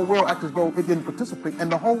 and the whole world acted as though it didn't participate, and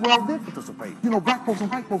the whole world did participate. You know, black folks and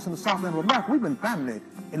white folks in the Southland of America, we've been family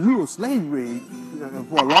in lieu of slavery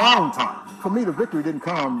for a long time. For me, the victory didn't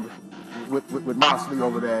come with Marsley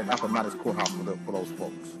over there at Appomattox Courthouse for those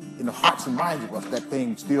folks. In the hearts and minds of us, that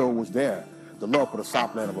thing still was there, the love for the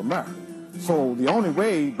Southland of America. So the only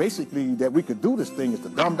way, basically, that we could do this thing is to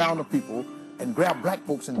dumb down the people and grab black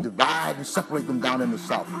folks and divide and separate them down in the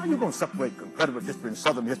South. How are you going to separate Confederate history and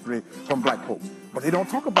Southern history from black folks? But they don't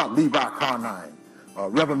talk about Levi Carnine,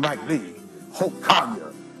 Reverend Mike Lee, Hope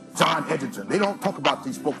Collier, John Edgerton. They don't talk about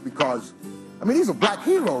these folks because, I mean, these are black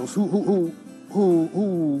heroes who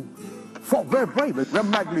fought very bravely.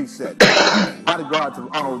 Reverend Mike Lee said, bodyguard to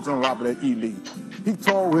Honorable General Robert E. Lee, he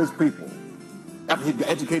told his people, after he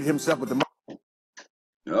educated himself with the...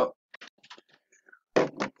 Yep.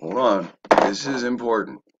 Hold on. This is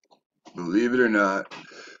important. Believe it or not,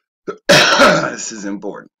 this is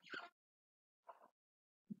important.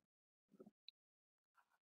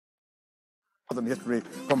 Southern history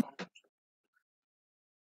from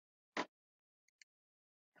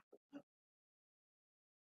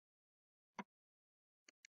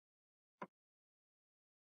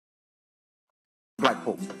black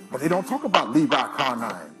folks. But they don't talk about Levi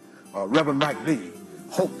Carnine, Reverend Mike Lee,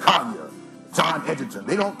 Hope Collier, John Edgerton.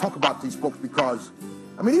 They don't talk about these folks because,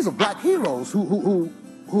 I mean, these are black heroes who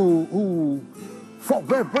fought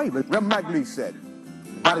very bravely. Reverend Mike Lee said,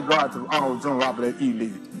 bodyguard to Honorable General Robert E.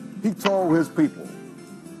 Lee, he told his people,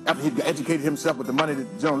 after he educated himself with the money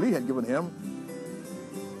that General Lee had given him,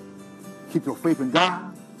 keep your faith in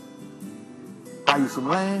God, buy you some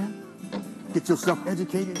land, get yourself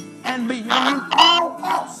educated, and beyond all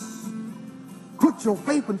else, put your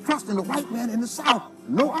faith and trust in the white man in the South,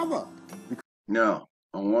 no other. Now,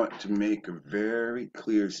 I want to make a very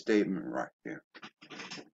clear statement right here.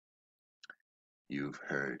 You've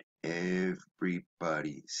heard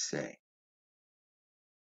everybody say,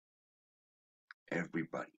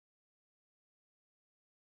 everybody,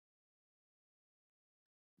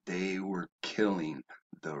 they were killing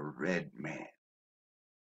the red man.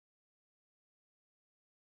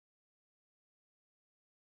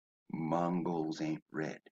 Mongols ain't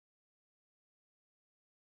red.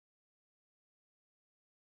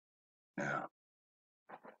 Now,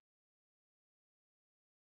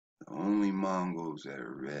 the only Mongols that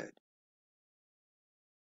are red,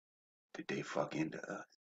 did they fuck into us?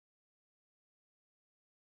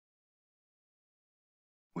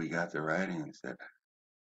 We got the writings that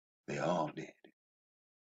they all did.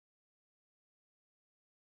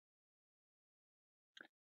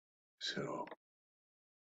 So,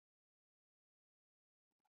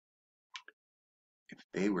 if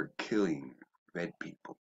they were killing red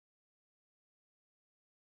people,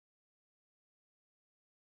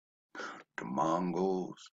 the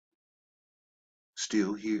Mongols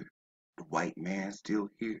still here, the white man still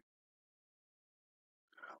here.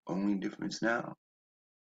 Only difference now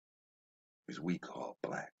is we call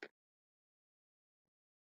black.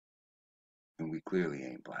 And we clearly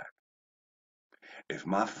ain't black. If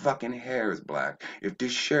my fucking hair is black, if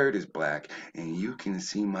this shirt is black, and you can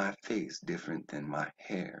see my face different than my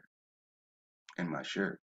hair and my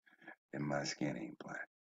shirt, then my skin ain't black.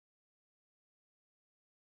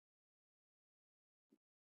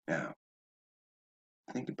 Now,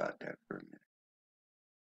 think about that for a minute.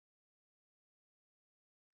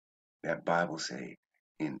 That Bible say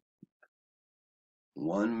in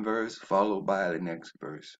one verse followed by the next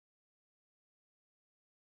verse,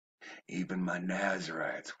 even my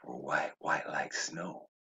Nazarites were white like snow,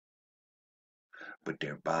 but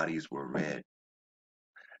their bodies were red,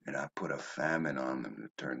 and I put a famine on them to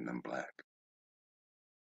turn them black.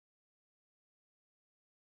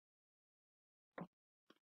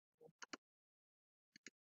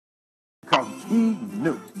 Because he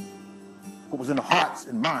knew what was in the hearts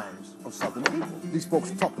and minds of Southern people. These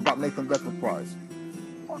folks talked about Nathan Bedford Forrest.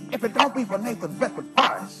 If it don't be for Nathan Bedford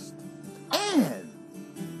Forrest and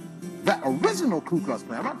that original Ku Klux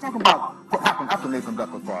Klan, I'm not talking about what happened after Nathan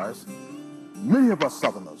Bedford Forrest. Many of us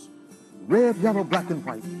Southerners, red, yellow, black, and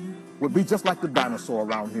white, would be just like the dinosaur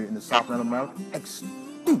around here in the Southland America,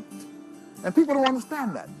 extinct. And people don't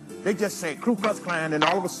understand that. They just say Ku Klux Klan, and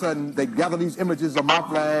all of a sudden they gather these images of Mount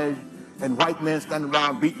Flash and white men standing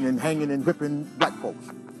around beating and hanging and whipping black folks.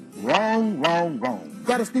 Wrong, wrong, wrong.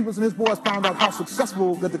 Gladys Stevens and his boys found out how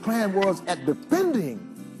successful that the Klan was at defending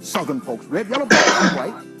Southern folks, red, yellow, black, and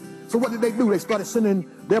white. So what did they do? They started sending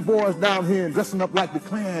their boys down here and dressing up like the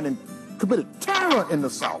Klan and committed terror in the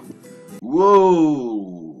South.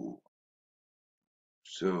 Whoa!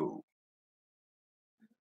 So,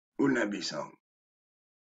 wouldn't that be something?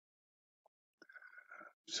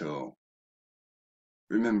 So,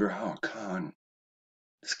 remember how a con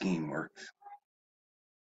scheme works,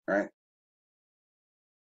 right?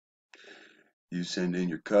 You send in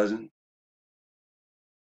your cousin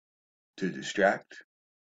to distract,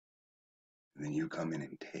 and then you come in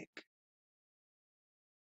and take,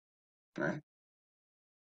 right?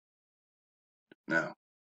 Now,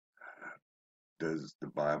 Does the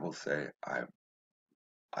Bible say I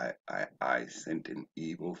sent an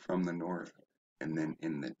evil from the north? And then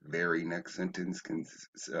in the very next sentence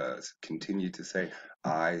continue to say,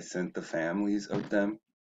 I sent the families of them.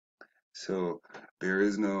 So there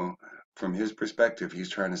is no, from his perspective, he's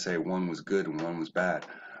trying to say one was good and one was bad.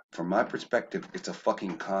 From my perspective, it's a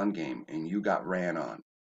fucking con game and you got ran on.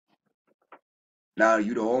 Now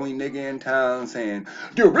you the only nigga in town saying,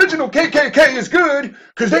 the original KKK is good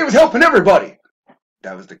because they was helping everybody.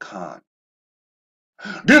 That was the con.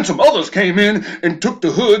 Then some others came in and took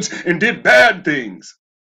the hoods and did bad things.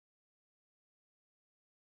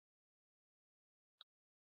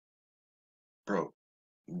 Bro,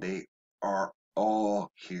 they are all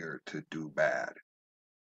here to do bad.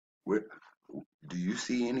 Do you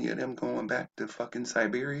see any of them going back to fucking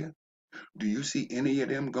Siberia? Do you see any of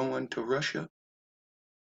them going to Russia?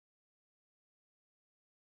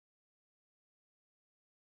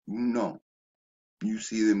 No. You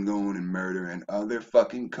see them going and murdering other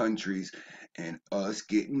fucking countries and us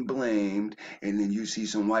getting blamed, and then you see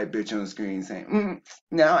some white bitch on the screen saying,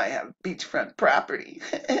 now I have beachfront property.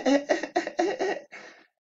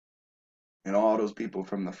 And all those people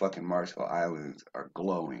from the fucking Marshall Islands are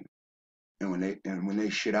glowing. And when they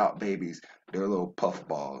shit out babies, they're little puff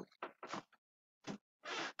balls.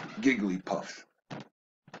 Giggly puffs.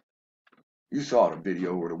 You saw the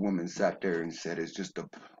video where the woman sat there and said it's just a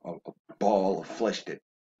ball of flesh that.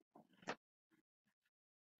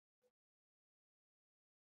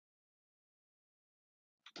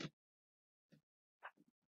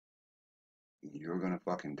 You're gonna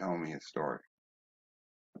fucking tell me a story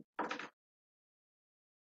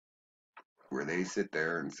where they sit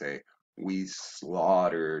there and say, we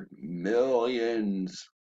slaughtered millions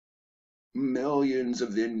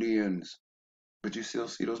of Indians, but you still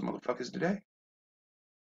see those motherfuckers today?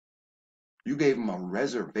 You gave them a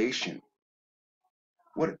reservation.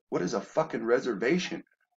 What is a fucking reservation?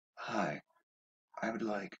 Hi, I would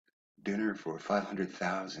like dinner for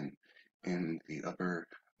 500,000 in the upper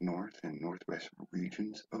north and northwest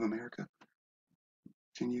regions of America.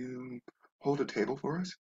 Can you hold a table for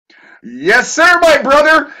us? Yes, sir, my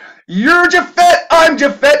brother. You're Japheth, I'm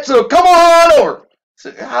Japheth, so come on over.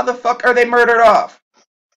 So how the fuck are they murdered off?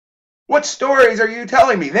 What stories are you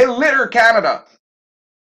telling me? They litter Canada.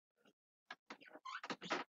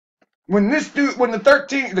 When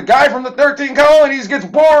the guy from the 13 colonies gets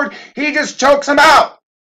bored, he just chokes him out.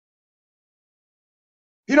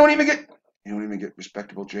 You don't even get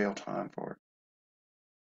respectable jail time for it.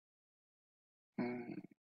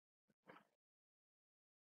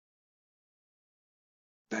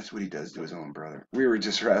 That's what he does to his own brother. We were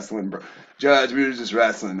just wrestling, bro. Judge, we were just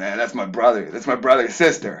wrestling, man. That's my brother. That's my brother's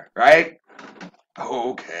sister, right?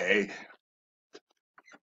 Okay.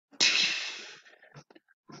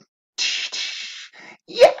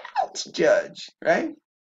 Yeah, Judge, right?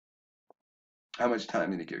 How much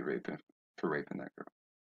time did he get for raping that girl?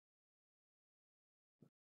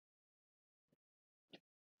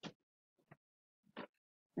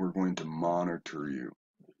 We're going to monitor you.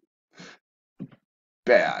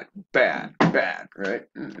 Bad, right?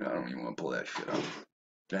 I don't even want to pull that shit up,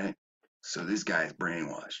 right? So this guy's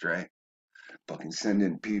brainwashed, right? Fucking send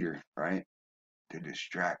in Peter, right? To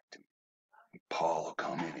distract him. Paul will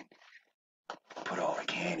come in and put all the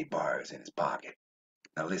candy bars in his pocket.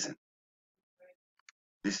 Now listen.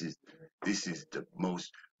 This is the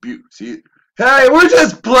most beautiful. See, hey, we're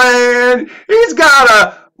just playing. He's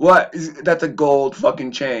got that's a gold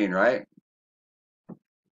fucking chain, right?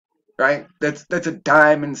 Right? That's a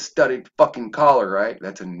diamond studded fucking collar, right?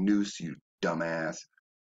 That's a noose, you dumbass.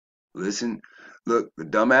 Listen, look, the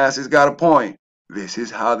dumbass has got a point. This is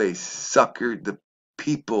how they suckered the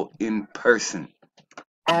people in person.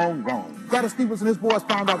 All wrong. Gladys Stevens and his boys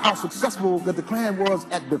found out how successful that the Klan was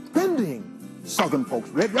at defending Southern folks,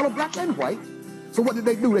 red, yellow, black, and white. So what did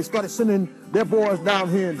they do? They started sending their boys down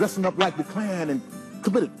here and dressing up like the Klan and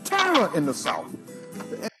committed terror in the South.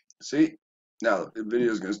 See, now the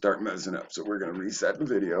video is going to start messing up, so we're going to reset the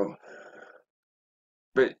video.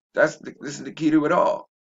 But this is the key to it all.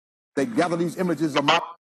 They gather these images of my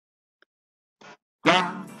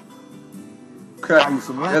God.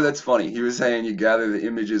 Yeah, that's funny. He was saying you gather the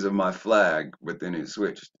images of my flag, but then it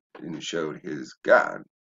switched and showed his God.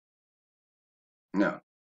 No.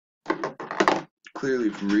 Clearly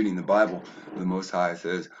from reading the Bible, the Most High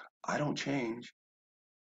says, I don't change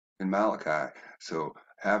in Malachi. So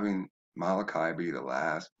having Malachi be the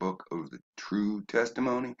last book of the true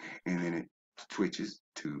testimony, and then it switches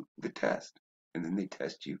to the test. And then they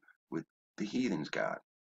test you with the heathen's God.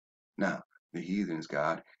 Now, the heathen's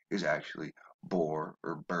God is actually Bor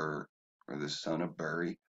or Bur, or the son of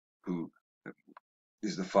Buri, who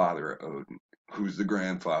is the father of Odin, who's the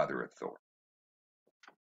grandfather of Thor.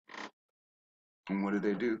 And what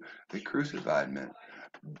do? They crucified men.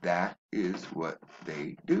 That is what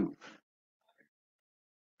they do.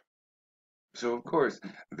 So, of course,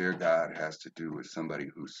 their God has to do with somebody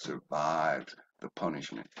who survived the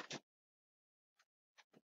punishment.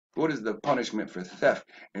 What is the punishment for theft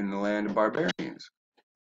in the land of barbarians?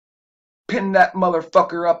 Pin that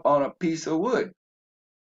motherfucker up on a piece of wood.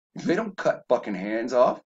 They don't cut fucking hands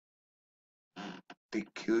off. They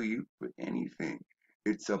kill you for anything.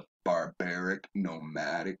 It's a barbaric,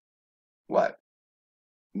 nomadic. What?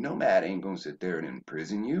 Nomad ain't gonna sit there and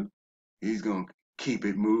imprison you. He's gonna keep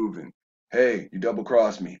it moving. Hey, you double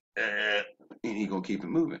crossed me. And he gonna keep it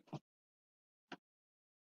moving.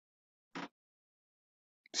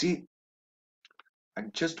 See, I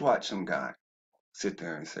just watched some guy sit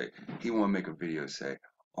there and say, he wanna make a video say,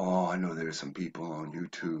 oh, I know there's some people on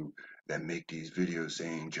YouTube that make these videos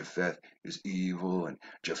saying Japheth is evil and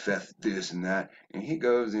Japheth this and that. And he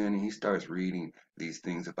goes in and he starts reading these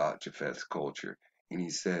things about Japheth's culture. And he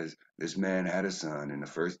says, this man had a son, and the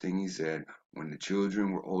first thing he said, when the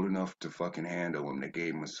children were old enough to fucking handle him, they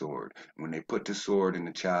gave him a sword. When they put the sword in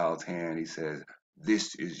the child's hand, he says,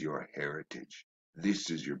 this is your heritage. This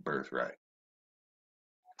is your birthright.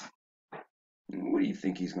 What do you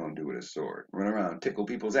think he's going to do with a sword? Run around and tickle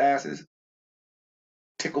people's asses?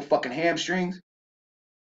 Tickle fucking hamstrings?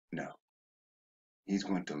 No. He's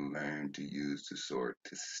going to learn to use the sword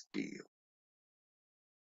to steal.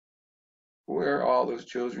 Where are all those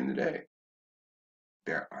children today?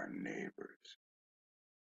 They're our neighbors.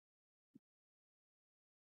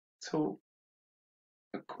 So,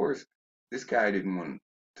 of course, this guy didn't want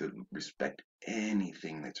to respect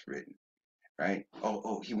anything that's written, right?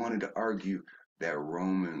 Oh, he wanted to argue that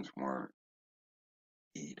Romans weren't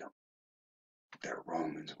Edom. That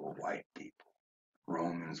Romans were white people.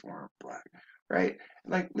 Romans weren't black, right?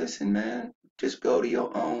 Like, listen, man, just go to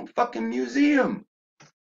your own fucking museum.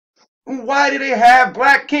 Why do they have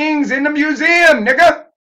black kings in the museum, nigga?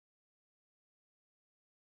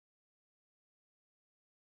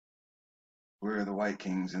 Where are the white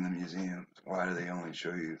kings in the museums? Why do they only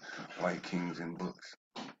show you white kings in books?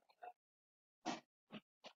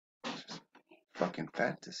 It's just fucking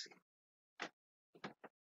fantasy.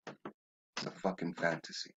 It's a fucking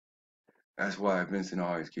fantasy. That's why Vincent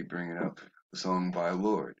always keep bringing up the song by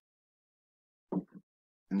Lord.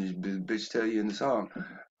 And this bitch tell you in the song,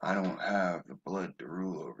 I don't have the blood to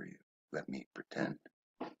rule over you. Let me pretend.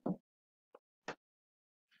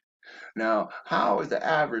 Now, how is the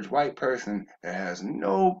average white person that has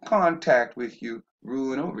no contact with you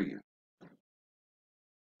ruling over you?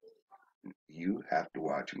 You have to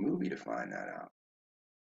watch a movie to find that out.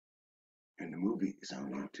 And the movie is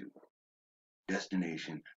on YouTube.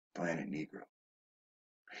 Destination Planet Negro.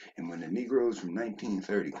 And when the Negroes from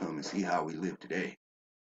 1930 come and see how we live today,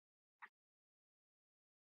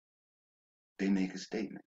 they make a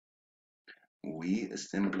statement. We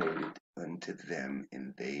assimilated unto them,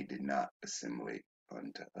 and they did not assimilate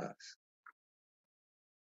unto us.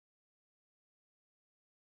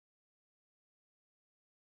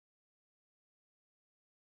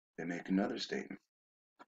 They make another statement.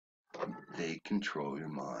 They control your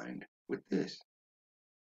mind with this.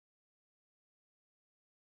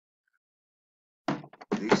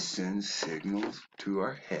 They send signals to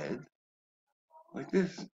our head like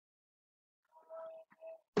this.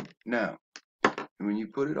 Now, when you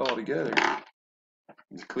put it all together,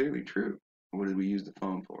 it's clearly true. What did we use the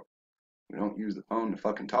phone for? We don't use the phone to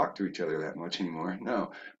fucking talk to each other that much anymore.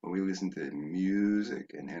 No, but we listen to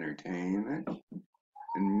music and entertainment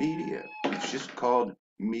and media. It's just called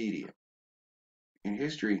media. In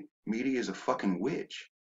history, media is a fucking witch.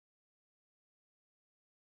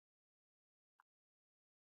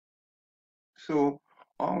 So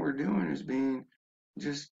all we're doing is being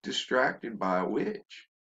just distracted by a witch.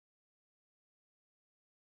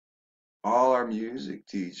 All our music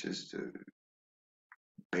teaches to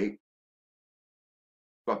bake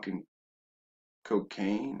fucking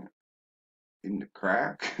cocaine into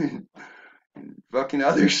crack and fucking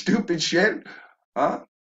other stupid shit. Huh?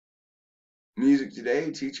 Music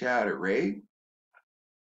today teach you how to rape,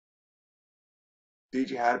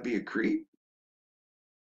 teach you how to be a creep,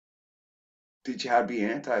 teach you how to be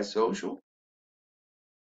antisocial.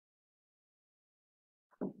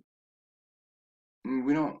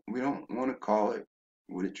 We don't want to call it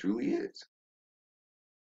what it truly is.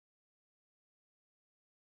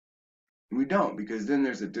 We don't, because then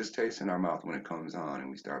there's a distaste in our mouth when it comes on and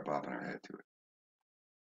we start bopping our head to it.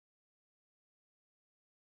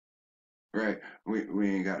 Right? We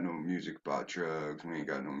ain't got no music about drugs. We ain't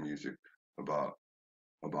got no music about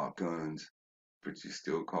guns, but you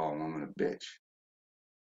still call a woman a bitch.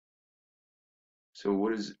 So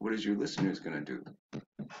what is your listeners gonna do?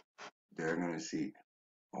 They're gonna see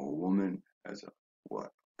a woman as a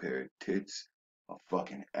what? Pair of tits, a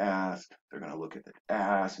fucking ass. They're gonna look at the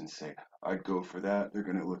ass and say, I'd go for that. They're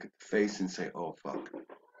gonna look at the face and say, oh fuck.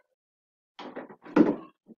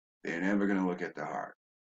 They're never gonna look at the heart.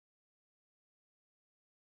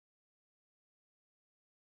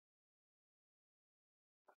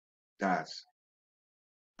 That's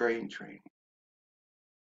brain training.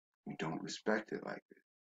 We don't respect it like this.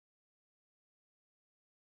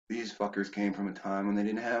 These fuckers came from a time when they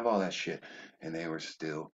didn't have all that shit, and they were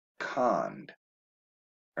still conned,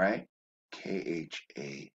 right?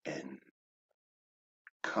 K-H-A-N,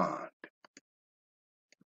 conned.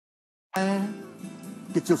 And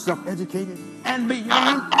get yourself educated, and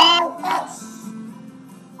beyond all else,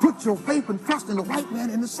 put your faith and trust in the white man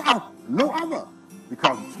in the South, no other,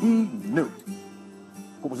 because he knew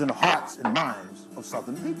what was in the hearts and minds of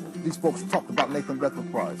Southern people. These folks talked about Nathan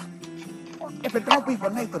Bedford Price. If it don't be for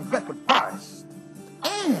Nathan Bedford Price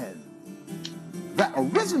and that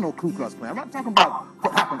original Ku Klux Klan, I'm not talking about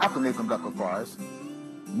what happened after Nathan Bedford Price,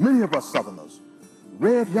 many of us Southerners,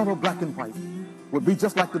 red, yellow, black, and white, would be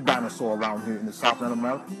just like the dinosaur around here in the South of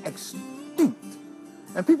America, extinct.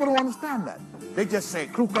 And people don't understand that. They just say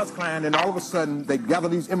Ku Klux Klan, and all of a sudden they gather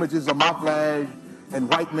these images of Mount and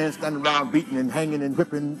white men standing around beating and hanging and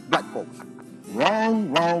whipping black folks. Wrong,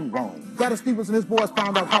 wrong, wrong. Gladys Stevens and his boys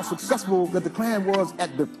found out how successful that the Klan was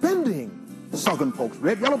at defending Southern folks,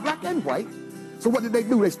 red, yellow, black, and white. So what did they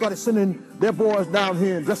do? They started sending their boys down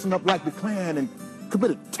here and dressing up like the Klan and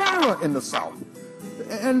committed terror in the South.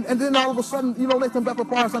 And then all of a sudden, you know, Nathan Bedford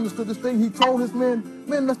Price understood this thing. He told his men,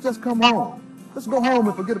 let's just come home. Let's go home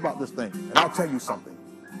and forget about this thing. And I'll tell you something.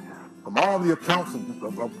 From all the accounts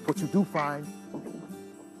of what you do find,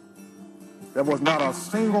 there was not a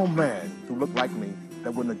single man who looked like me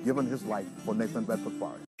that wouldn't have given his life for Nathan Bedford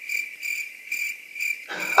Price.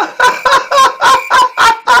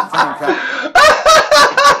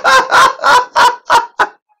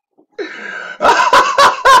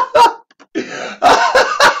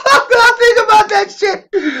 Think about that shit.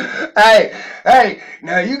 Hey,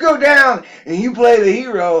 now you go down and you play the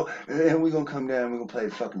hero, and we're gonna come down and we're gonna play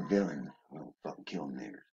the fucking villain. We're gonna fucking kill them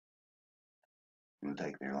niggers. We're gonna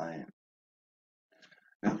take their land.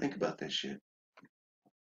 Now think about this shit.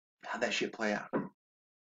 How'd that shit play out?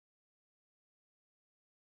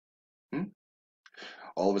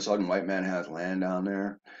 All of a sudden, white man has land down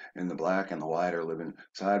there, and the black and the white are living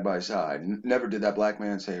side by side. Never did that black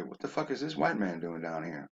man say, what the fuck is this white man doing down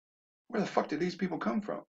here? Where the fuck did these people come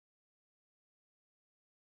from?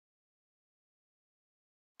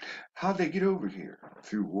 How'd they get over here?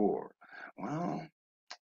 Through war. Well,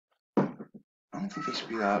 I don't think they should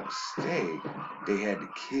be allowed to stay. They had to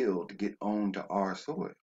kill to get on to our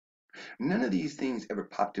soil. None of these things ever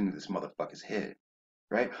popped into this motherfucker's head.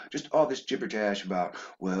 Right? Just all this gibber-jash about,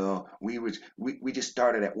 well, we just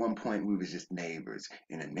started at one point, we was just neighbors.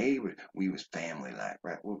 And a neighbor, we was family-like,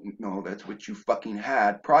 right? Well, no, that's what you fucking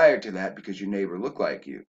had prior to that because your neighbor looked like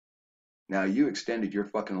you. Now you extended your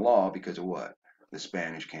fucking law because of what? The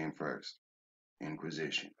Spanish came first.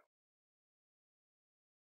 Inquisition.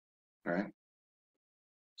 Right?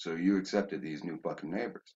 So you accepted these new fucking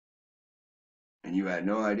neighbors. And you had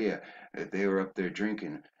no idea that they were up there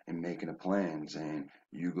drinking and making a plan saying,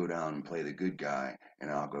 you go down and play the good guy,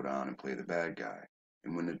 and I'll go down and play the bad guy.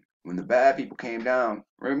 And when the bad people came down,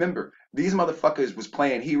 remember, these motherfuckers was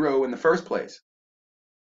playing hero in the first place.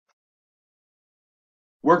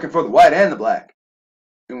 Working for the white and the black.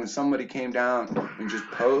 And when somebody came down and just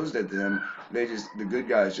posed at them, the good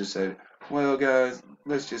guys just said, well, guys,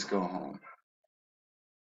 let's just go home.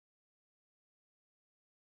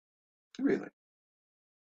 Really.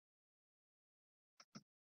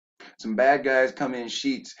 Some bad guys come in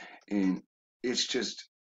sheets, and it's just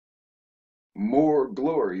more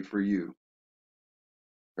glory for you,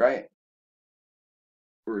 right?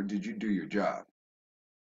 Or did you do your job?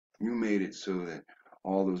 You made it so that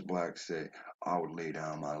all those blacks said, I would lay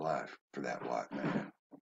down my life for that white man.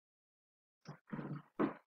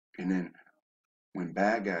 And then when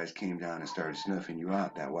bad guys came down and started snuffing you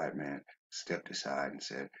out, that white man stepped aside and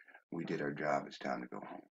said, we did our job, it's time to go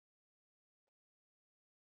home.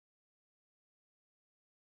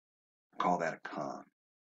 I call that a con.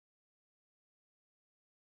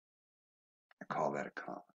 I call that a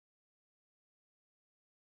con.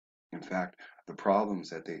 In fact, the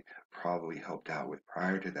problems that they probably helped out with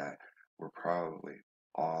prior to that were probably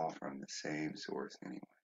all from the same source anyway.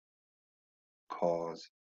 Cause,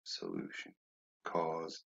 solution.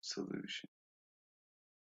 Cause, solution.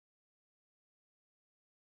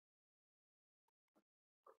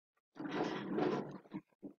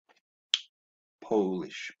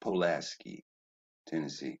 Polish, Pulaski,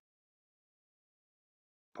 Tennessee.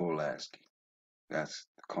 Pulaski. That's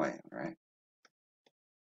the clan, right?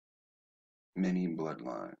 Many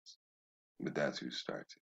bloodlines, but that's who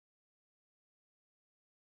starts it.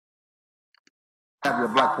 Your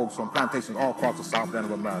black folks on plantations all across the South End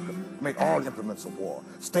of America make all the implements of war.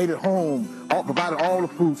 Stayed at home, provided all the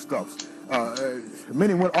foodstuffs.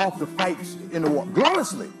 Many went off to fight in the war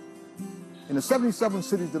gloriously. In the 77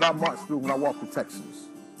 cities that I marched through when I walked through Texas,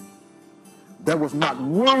 there was not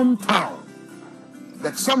one town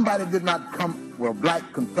that somebody did not come with a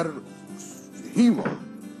black Confederate hero.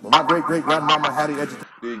 Well, my great-great-grandmama had it educated.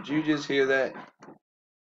 Did you just hear that?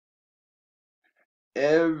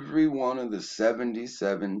 Every one of the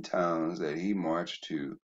 77 towns that he marched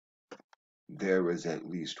to, there was at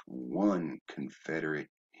least one Confederate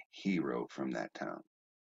hero from that town.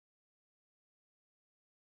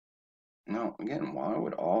 Now, again, why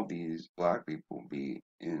would all these black people be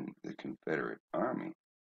in the Confederate Army?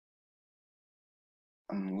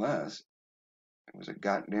 Unless it was a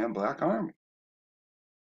goddamn black army.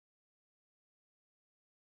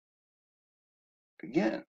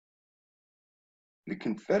 Again, the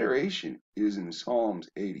Confederation is in Psalms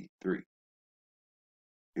 83.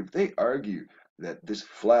 If they argue that this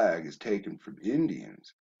flag is taken from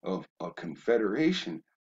Indians of a confederation,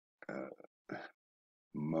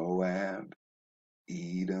 Moab,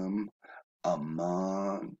 Edom,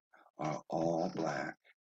 Ammon are all black.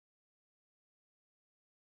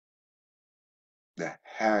 The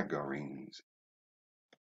Hagarenes,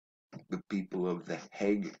 the people of the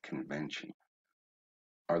Hague Convention,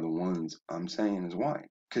 are the ones I'm saying is white.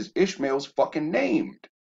 Because Ishmael's fucking named.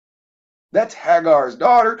 That's Hagar's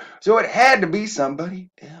daughter, so it had to be somebody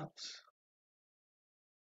else.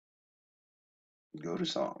 Go to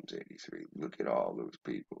Psalms 83. Look at all those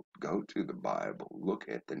people. Go to the Bible. Look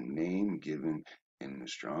at the name given in the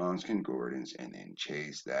Strong's Concordance and then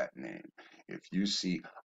chase that name. If you see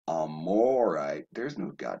Amorite, there's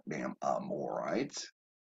no goddamn Amorites.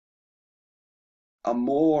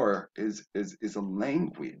 Amor is a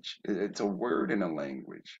language. It's a word in a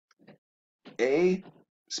language. A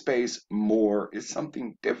space more is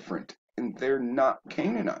something different, and they're not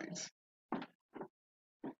Canaanites.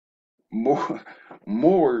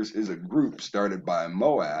 Moors is a group started by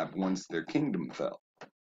Moab once their kingdom fell.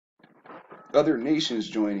 Other nations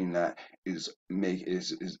joining that is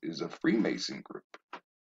a Freemason group.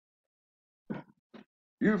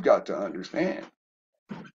 You've got to understand,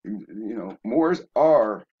 Moors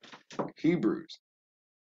are Hebrews.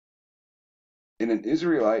 And an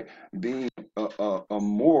Israelite being a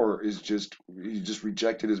Moor is he just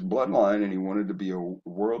rejected his bloodline and he wanted to be a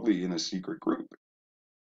worldly in a secret group.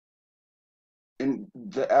 And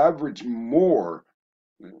the average Moor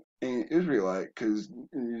ain't Israelite because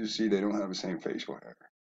you see they don't have the same facial hair.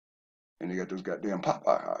 And they got those goddamn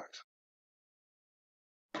Popeye eyes.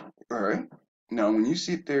 All right? Now, when you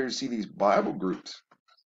sit there and see these Bible groups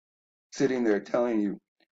sitting there telling you,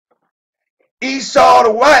 Esau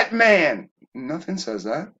the white man, nothing says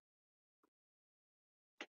that.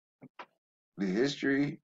 The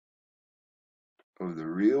history of the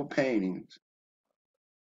real paintings,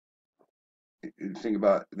 think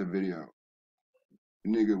about the video,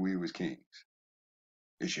 Nigga, We Was Kings.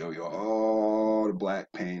 They show you all the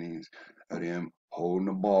black paintings of them holding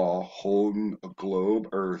a ball, holding a globe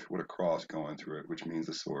earth with a cross going through it, which means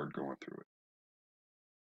a sword going through it.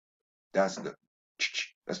 That's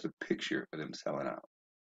the picture of them selling out.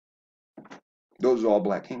 Those are all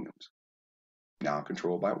black kingdoms, now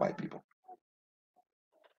controlled by white people.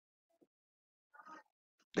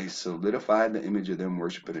 They solidified the image of them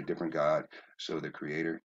worshiping a different God, so the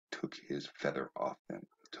Creator took his feather off them,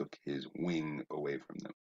 took his wing away from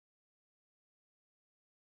them.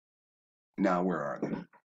 Now where are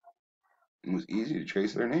they? It was easy to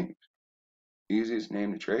trace their names. Easiest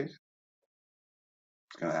name to trace,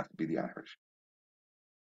 it's going to have to be the Irish.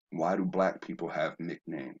 Why do black people have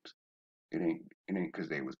nicknames? It ain't because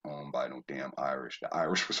they was owned by no damn Irish. The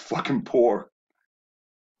Irish was fucking poor.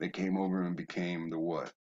 They came over and became the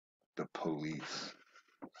what? The police.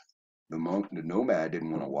 The nomad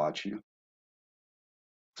didn't want to watch you.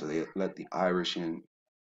 So they let the Irish in,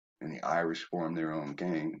 and the Irish formed their own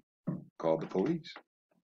gang called the police.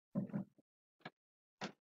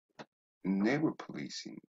 And they were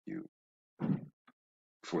policing you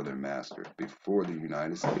for their master before the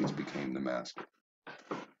United States became the master.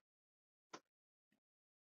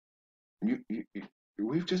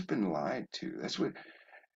 We've just been lied to. That's what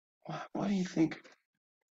do you think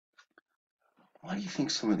Why do you think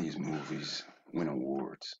some of these movies win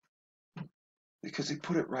awards? Because they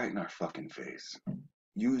put it right in our fucking face,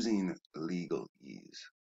 using legalese.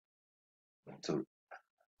 So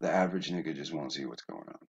the average nigga just won't see what's going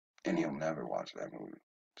on, and he'll never watch that movie.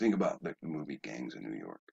 Think about the movie Gangs of New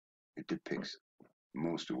York. It depicts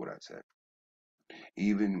most of what I said.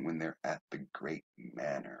 Even when they're at the Great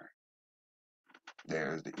Manor,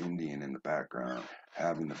 there's the Indian in the background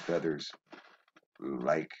having the feathers,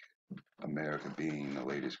 like America being the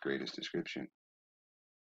latest, greatest description.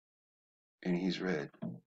 And he's red.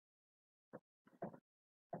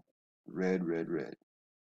 Red, red, red.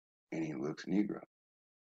 And he looks Negro.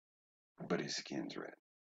 But his skin's red.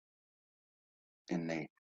 And they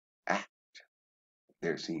act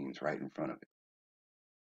their scenes right in front of it.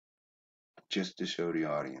 Just to show the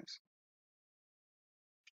audience.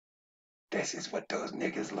 This is what those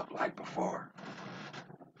niggas looked like before.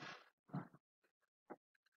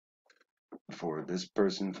 Before this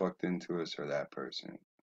person fucked into us or that person.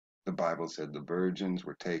 The Bible said the virgins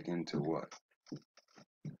were taken to what?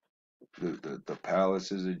 The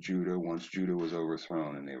palaces of Judah once Judah was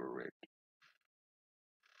overthrown and they were raped.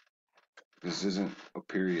 This isn't a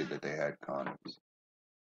period that they had condoms.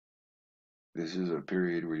 This is a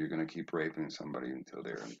period where you're going to keep raping somebody until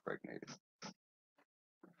they're impregnated.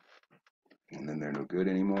 And then they're no good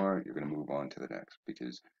anymore. You're going to move on to the next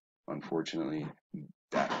because, unfortunately,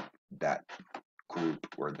 that group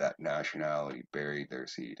or that nationality buried their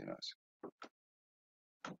seed in us.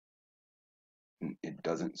 It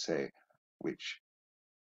doesn't say which.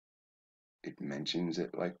 It mentions it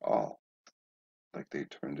like all. Like they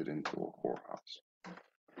turned it into a whorehouse.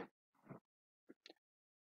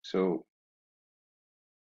 So,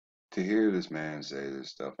 to hear this man say this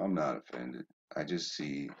stuff, I'm not offended. I just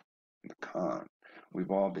see the con.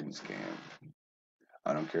 We've all been scammed.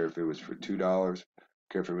 I don't care if it was for $2. I don't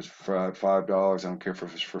care if it was for $5. I don't care if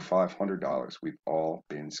it was for $500. We've all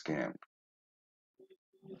been scammed.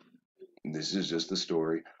 And this is just the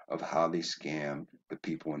story of how they scam the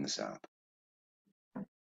people in the South.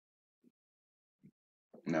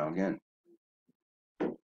 Now again,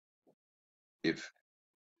 if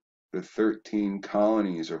the 13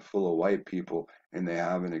 colonies are full of white people and they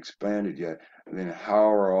haven't expanded yet, then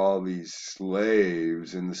how are all these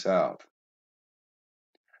slaves in the South?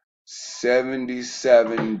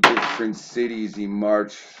 77 different cities he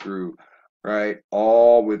marched through, right?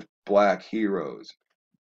 All with black heroes.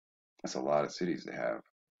 That's a lot of cities to have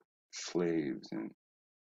slaves in,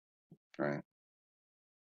 right?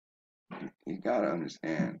 You gotta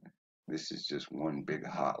understand, this is just one big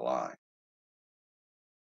hot lie.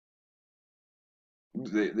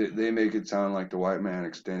 They make it sound like the white man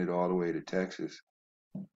extended all the way to Texas,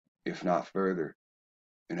 if not further,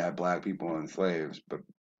 and had black people on slaves, but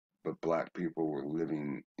black people were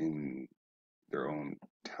living in their own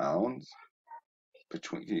towns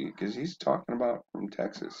because he's talking about from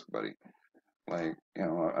Texas, buddy. Like,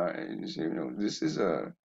 this is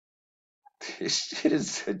this shit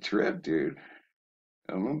is a trip, dude.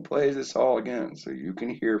 I'm gonna play this all again so you can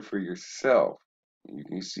hear for yourself. You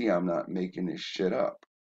can see I'm not making this shit up.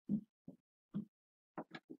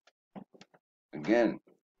 Again,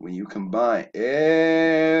 when you combine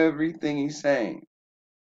everything he's saying,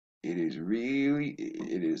 it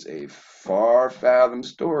is a far-fathomed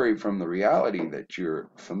story from the reality that you're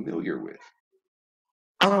familiar with.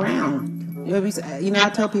 All around. I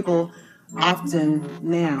tell people often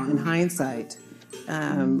now, in hindsight,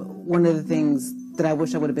 one of the things that I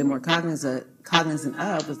wish I would have been more cognizant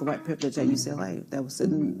of was the white privilege at UCLA that was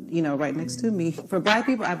sitting, right next to me. For black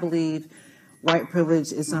people, I believe white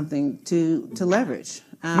privilege is something to leverage.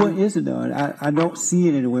 What is it, though? I don't see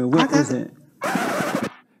it anywhere. What is it?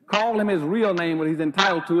 Call him his real name, what he's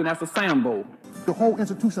entitled to, and that's a Sambo. The whole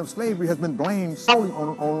institution of slavery has been blamed solely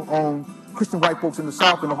on Christian white folks in the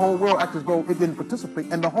South, and the whole world acted as though it didn't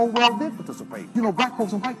participate, and the whole world did participate. Black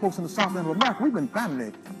folks and white folks in the South end of America, we've been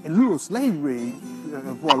family in lieu of slavery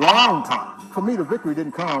for a long time. For me, the victory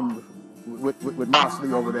didn't come with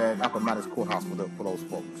Mosley over there at Appomattox Courthouse for those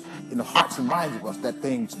folks. In the hearts and minds of us, that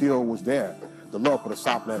thing still was there, the love for the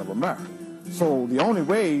Southland of America. So the only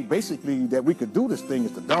way, basically, that we could do this thing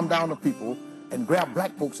is to dumb down the people and grab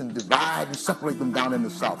black folks and divide and separate them down in the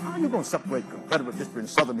South. How are you going to separate Confederate history and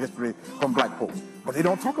Southern history from black folks? But they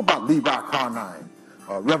don't talk about Levi Carnine,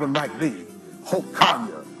 Reverend Mike Lee, Hope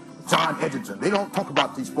Collier, John Edgerton. They don't talk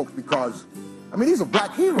about these folks because, these are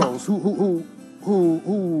black heroes who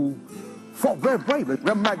fought very bravely.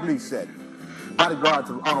 Reverend Mike Lee said, bodyguard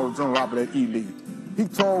to Honorable General Robert E. Lee, he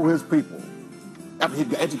told his people, after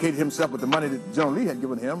he educated himself with the money that General Lee had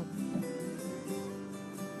given him,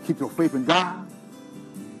 keep your faith in God,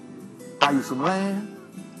 buy you some land,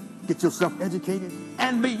 get yourself educated,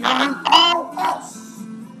 and beyond all else,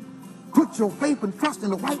 put your faith and trust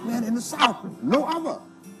in the white man in the South, no other,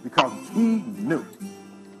 because he knew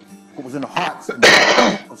what was in the hearts and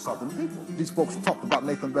minds of Southern people. These folks talked about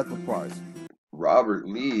Nathan Bedford Forrest. Robert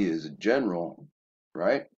Lee is a general,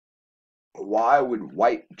 right? Why would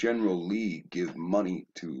white General Lee give money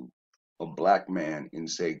to a black man and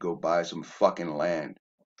say, go buy some fucking land?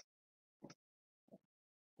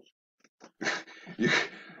 you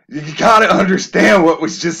gotta understand what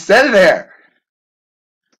was just said there.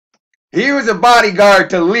 He was a bodyguard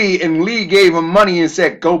to Lee, and Lee gave him money and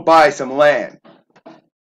said, go buy some land.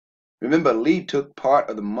 Remember, Lee took part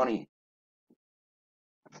of the money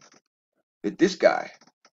that this guy,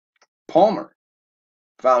 Palmer,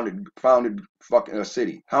 founded fucking a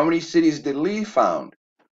city. How many cities did Lee found?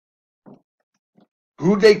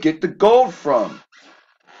 Who'd they get the gold from?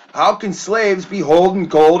 How can slaves be holding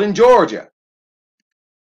gold in Georgia?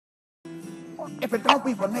 If it don't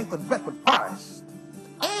be for Nathan Bedford Forrest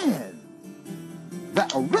and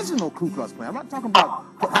that original Ku Klux Klan, I'm not talking about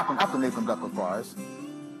what happened after Nathan Bedford Forrest.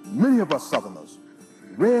 Many of us Southerners,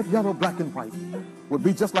 red, yellow, black, and white, would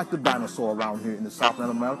be just like the dinosaur around here in the South of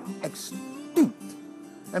America, extinct.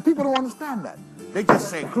 And people don't understand that. They just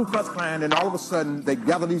say Ku Klux Klan, and all of a sudden they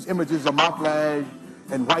gather these images of Mount Flash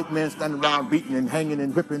and white men standing around beating and hanging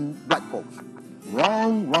and whipping black folks.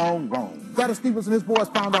 Wrong, wrong, wrong. Thaddeus Stevens and his boys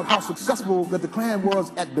found out how successful that the Klan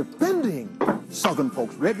was at defending Southern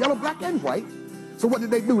folks, red, yellow, black, and white. So what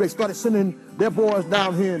did they do? They started sending their boys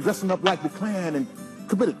down here and dressing up like the Klan and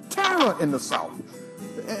committed terror in the South.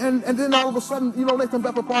 And then all of a sudden, you know, Nathan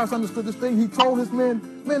Bedford Forrest understood this thing. He told his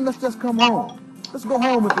men, let's just come home. Let's go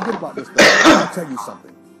home and forget about this thing. I'll tell you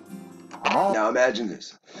something. Now imagine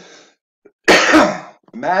this.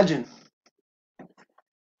 Imagine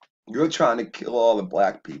you're trying to kill all the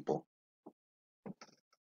black people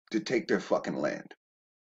to take their fucking land.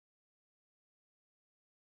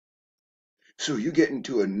 So you get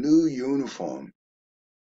into a new uniform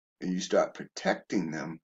and you start protecting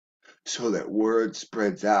them so that word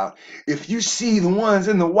spreads out. If you see the ones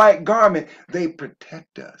in the white garment, they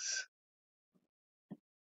protect us.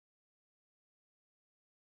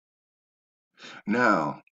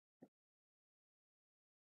 Now,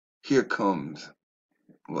 here comes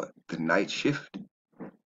the night shift.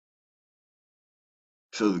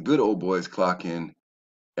 So the good old boys clock in,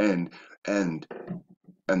 and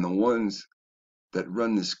the ones that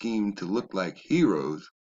run the scheme to look like heroes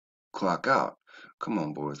clock out. Come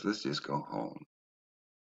on, boys, let's just go home.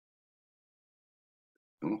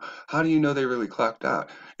 How do you know they really clocked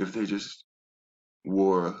out if they just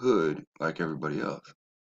wore a hood like everybody else?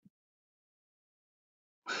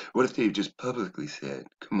 What if they just publicly said,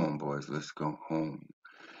 come on, boys, let's go home?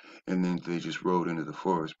 And then they just rode into the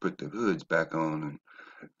forest, put their hoods back on, and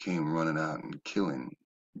came running out and killing.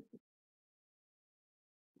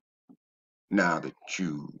 Now that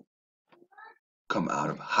you come out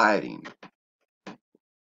of hiding,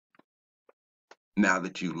 now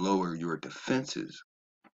that you lower your defenses,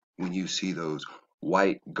 when you see those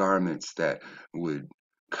white garments that would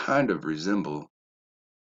kind of resemble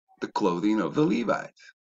the clothing of the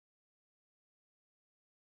Levites,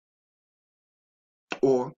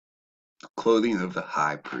 or the clothing of the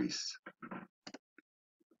high priests.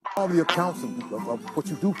 All the accounts of what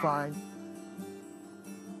you do find,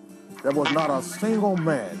 there was not a single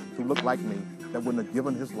man who looked like me that wouldn't have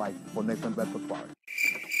given his life for Nathan Bedford Forrest.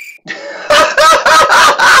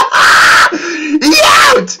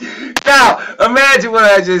 Youch! Now, imagine what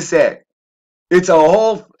I just said. It's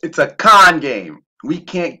a con game. We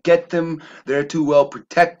can't get them. They're too well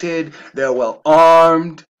protected. They're well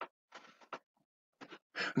armed.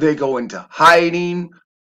 They go into hiding.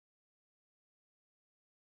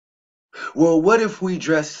 Well, what if we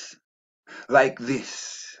dress like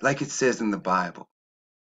this, like it says in the Bible?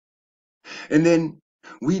 And then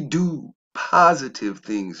we do positive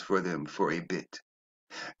things for them for a bit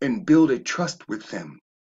and build a trust with them.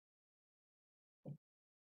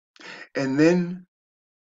 And then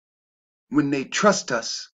when they trust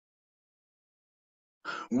us,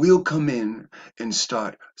 we'll come in and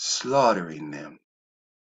start slaughtering them.